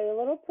 say a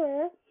little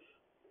prayer,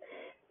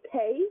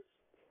 paste,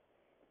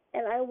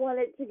 and I want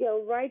it to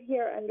go right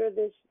here under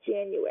this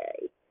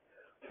January.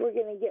 We're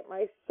going to get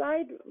my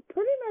side,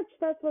 pretty much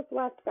that's what's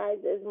left, guys,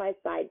 is my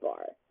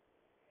sidebar.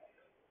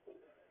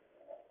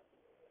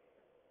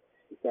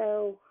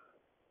 So,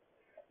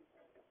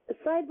 the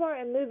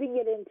sidebar and moving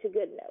it into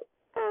GoodNote.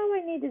 Oh, I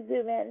need to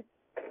zoom in.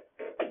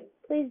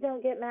 Please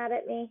don't get mad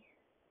at me.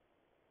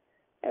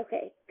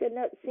 Okay,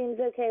 GoodNote seems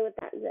okay with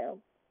that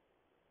zoom.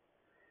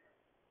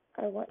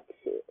 I want to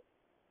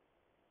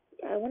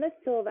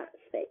fill that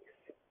space.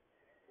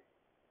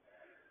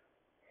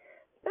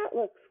 That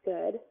looks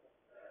good.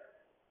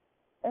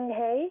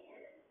 Okay,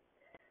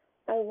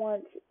 I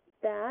want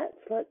that.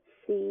 Let's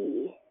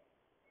see.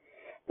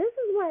 This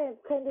is why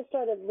I've kind of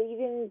started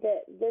leaving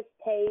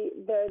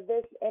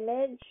this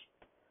image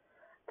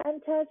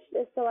untouched,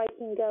 is so I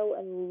can go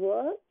and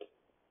look.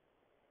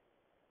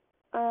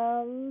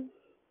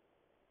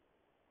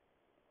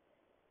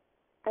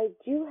 I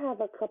do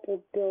have a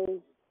couple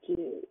bills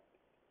due.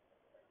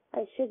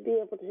 I should be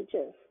able to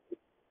just,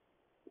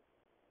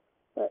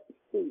 let's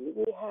see,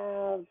 we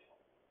have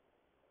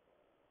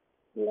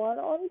one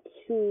on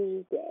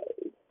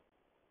Tuesday.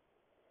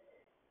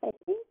 I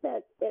think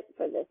that's it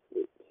for this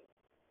week,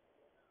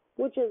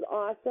 which is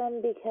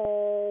awesome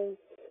because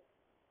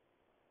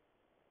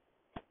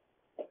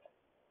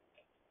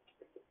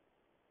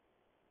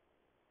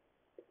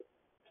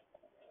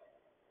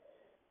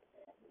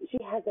she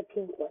has a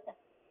pink one.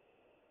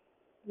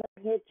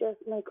 Let me adjust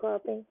my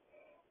cropping.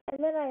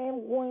 And then I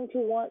am going to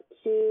want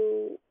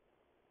to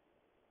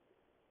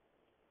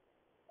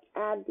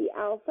add the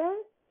alpha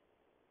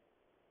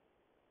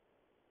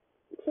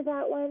to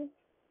that one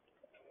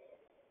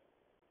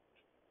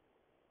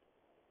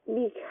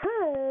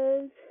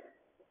because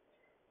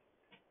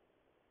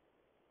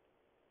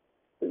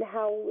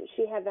how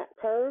she had that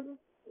curve.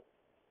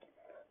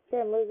 See,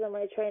 I'm losing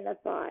my train of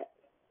thought.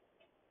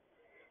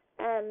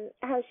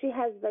 How she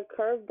has the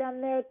curve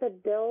down there at the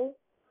bill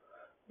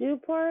due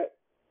part.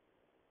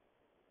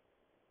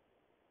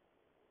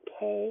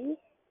 Okay.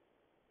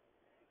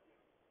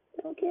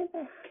 Don't get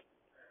that.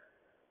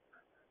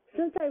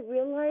 Since I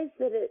realized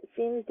that it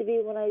seems to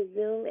be when I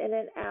zoom in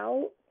and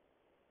out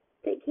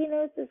that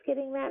Keynote is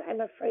getting that,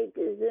 I'm afraid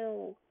to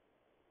zoom.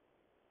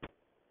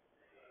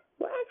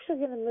 We're actually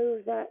going to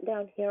move that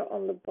down here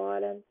on the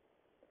bottom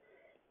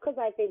because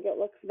I think it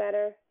looks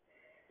better.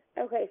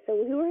 Okay, so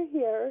we were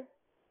here.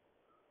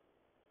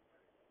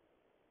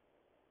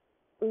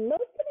 Most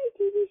of my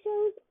TV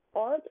shows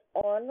aren't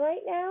on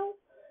right now,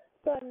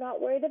 so I'm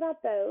not worried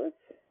about those.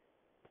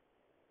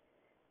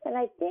 And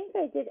I think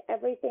I did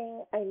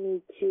everything I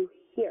need to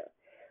here.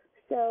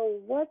 So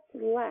what's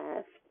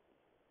left?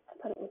 I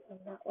thought it was on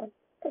that one.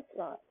 It's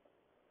not.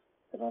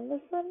 Is it on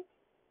this one?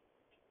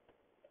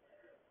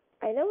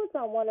 I know it's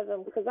on one of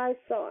them because I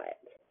saw it.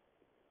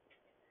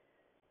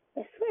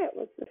 I swear it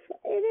was this one.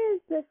 It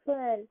is this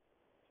one.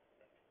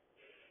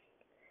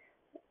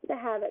 The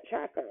habit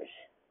trackers.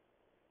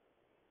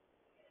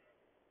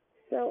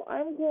 So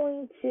I'm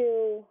going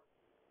to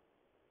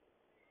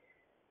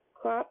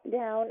crop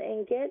down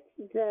and get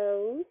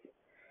those.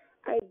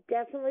 I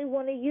definitely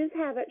want to use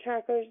habit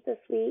trackers this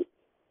week.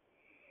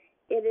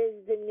 It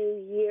is the new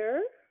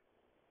year.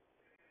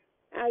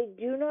 I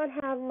do not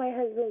have my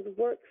husband's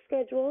work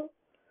schedule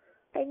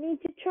I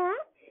need to track.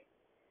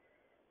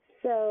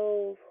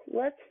 So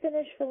let's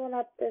finish filling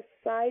up this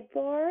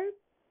sidebar.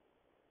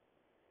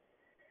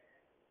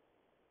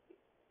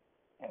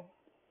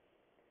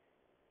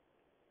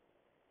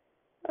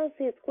 Oh,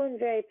 see, it's going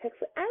very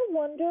pixely. I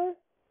wonder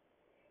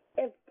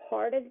if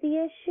part of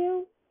the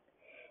issue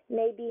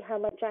may be how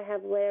much I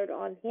have layered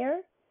on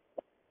here.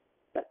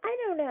 But I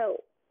don't know.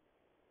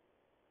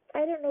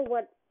 I don't know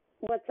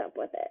what's up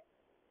with it.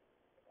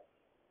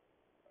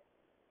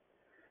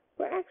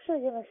 We're actually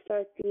going to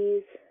start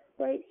these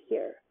right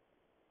here.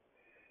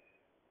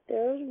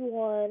 There's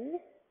one.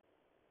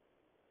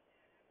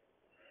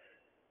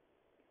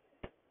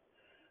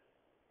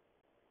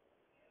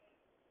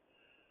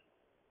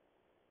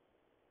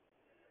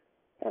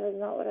 That is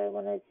not what I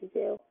wanted to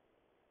do.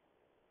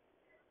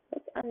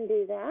 Let's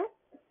undo that.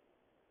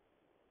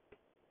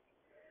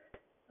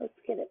 Let's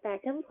get it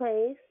back in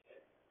place.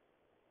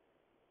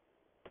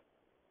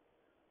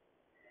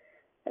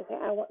 Okay,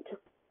 I want to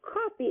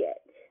copy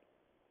it,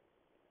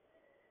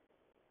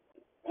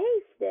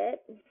 paste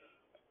it,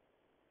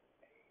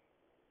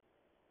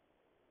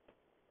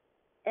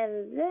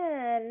 and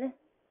then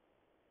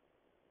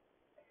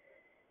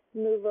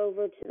move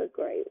over to the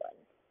gray one.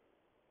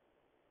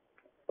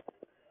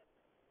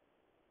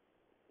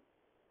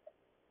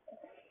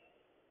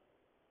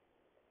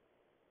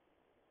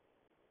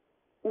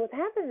 With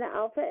having the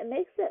alpha, it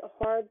makes it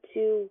hard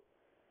to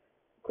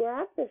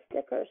grab the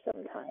sticker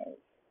sometimes.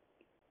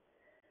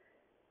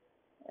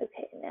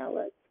 Okay, now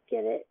let's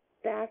get it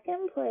back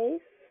in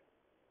place.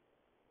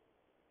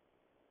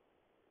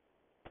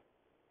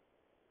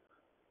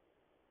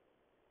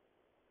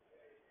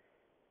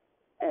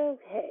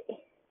 Okay.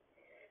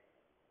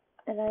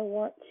 And I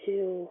want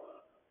to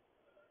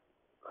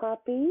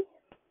copy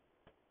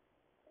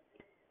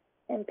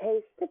and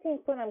paste the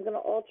pink one. I'm going to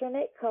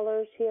alternate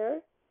colors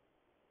here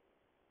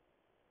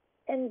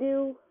and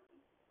do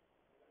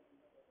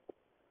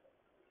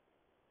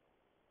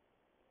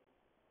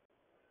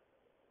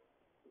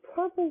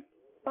probably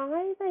 5,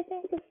 I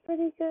think is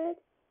pretty good.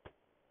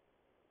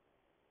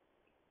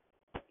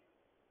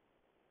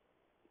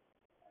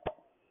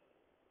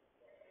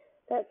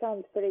 That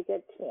sounds pretty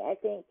good to me, I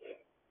think.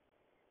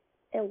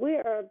 And we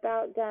are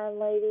about done,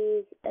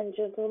 ladies and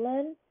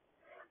gentlemen.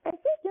 I say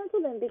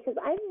gentlemen because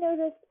I've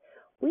noticed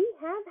we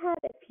have had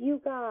a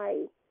few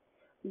guys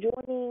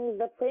joining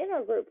the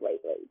planner group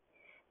lately.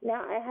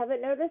 Now, I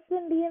haven't noticed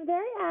them being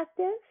very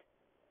active,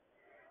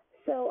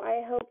 so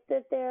I hope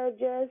that they're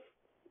just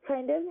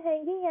kind of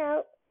hanging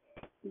out,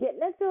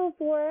 getting a feel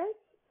for us.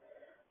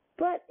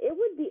 But it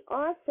would be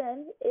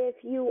awesome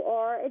if you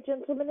are a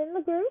gentleman in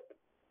the group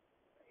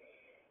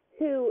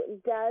who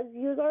does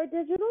use our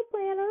digital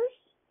planners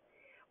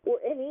or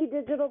any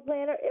digital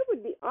planner. It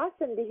would be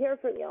awesome to hear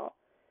from y'all.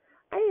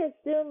 I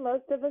assume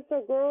most of us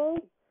are girls,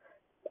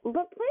 but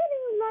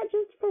planning is not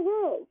just for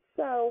girls,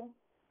 so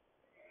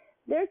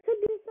there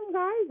could be some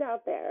guys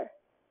out there.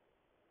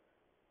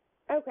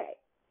 Okay,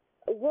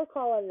 we're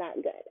calling that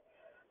good.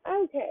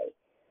 Okay,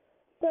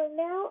 so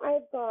now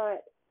I've got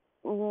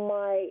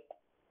my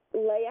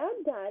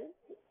layout done.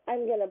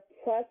 I'm going to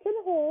press and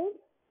hold.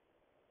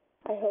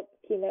 I hope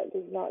Keynote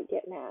does not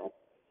get mad.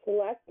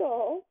 Select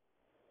all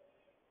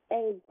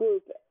and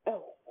group it.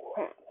 Oh,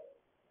 crap.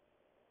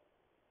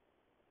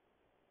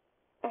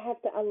 I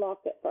have to unlock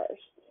it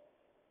first.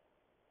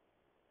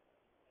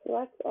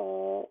 Select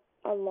all,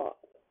 unlock.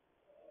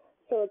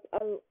 So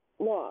it's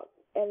unlocked.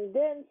 And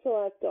then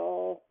select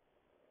all.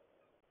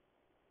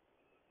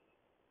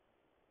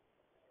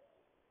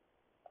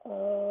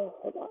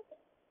 Hold on.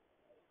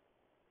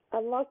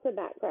 Unlock the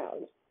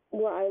background.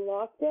 Where I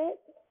locked it,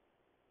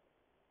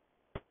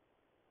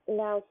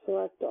 now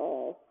select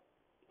all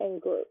and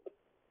group.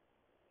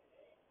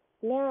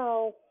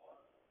 Now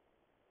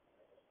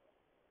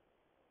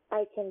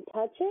I can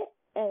touch it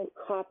and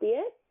copy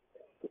it.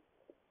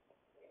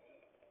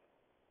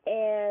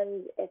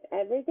 And if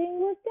everything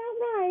worked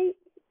out right,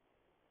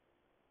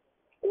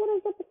 what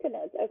is up with the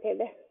notes? Okay,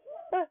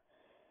 there.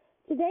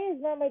 Today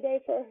is not my day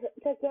for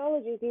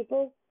technology,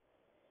 people.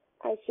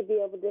 I should be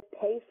able to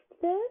paste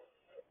this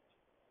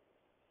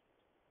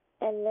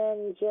and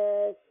then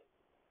just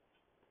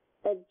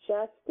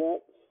adjust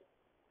it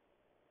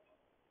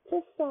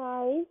to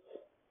size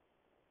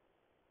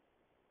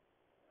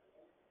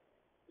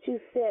to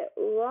fit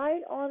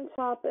right on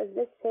top of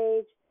this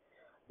page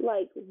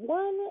like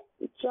one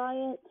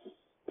giant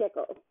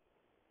sticker.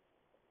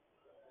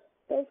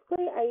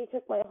 Basically, I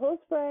took my whole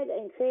spread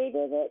and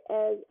created it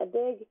as a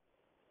big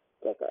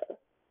sticker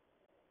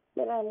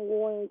that I'm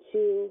going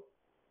to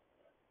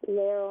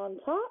layer on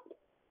top.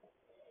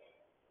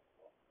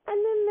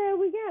 And then there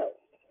we go.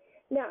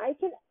 Now I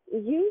can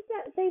use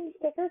that same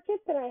sticker kit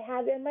that I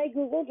have in my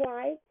Google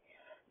Drive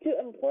to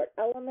import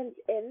elements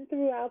in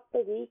throughout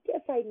the week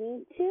if I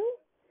need to.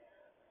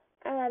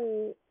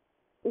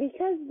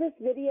 Because this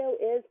video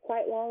is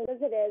quite long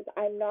as it is,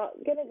 I'm not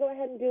going to go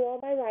ahead and do all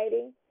my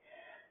writing.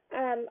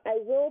 I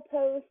will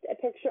post a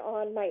picture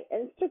on my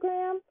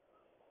Instagram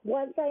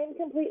once I am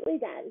completely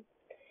done.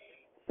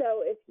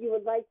 So if you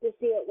would like to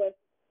see it with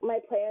my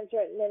plans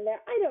written in there,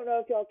 I don't know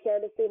if y'all care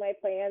to see my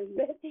plans,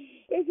 but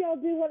if y'all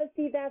do want to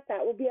see that,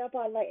 that will be up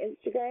on my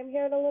Instagram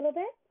here in a little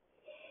bit.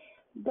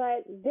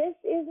 But this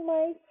is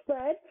my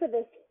spread for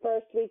this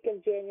first week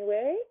of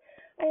January.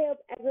 I hope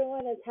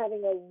everyone is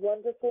having a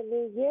wonderful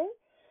new year.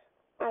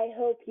 I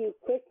hope you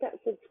click that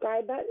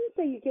subscribe button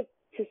so you get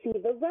to see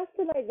the rest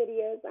of my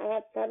videos I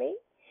have coming.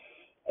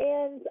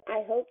 And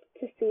I hope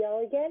to see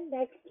y'all again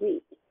next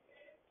week.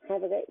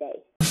 Have a great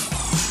day.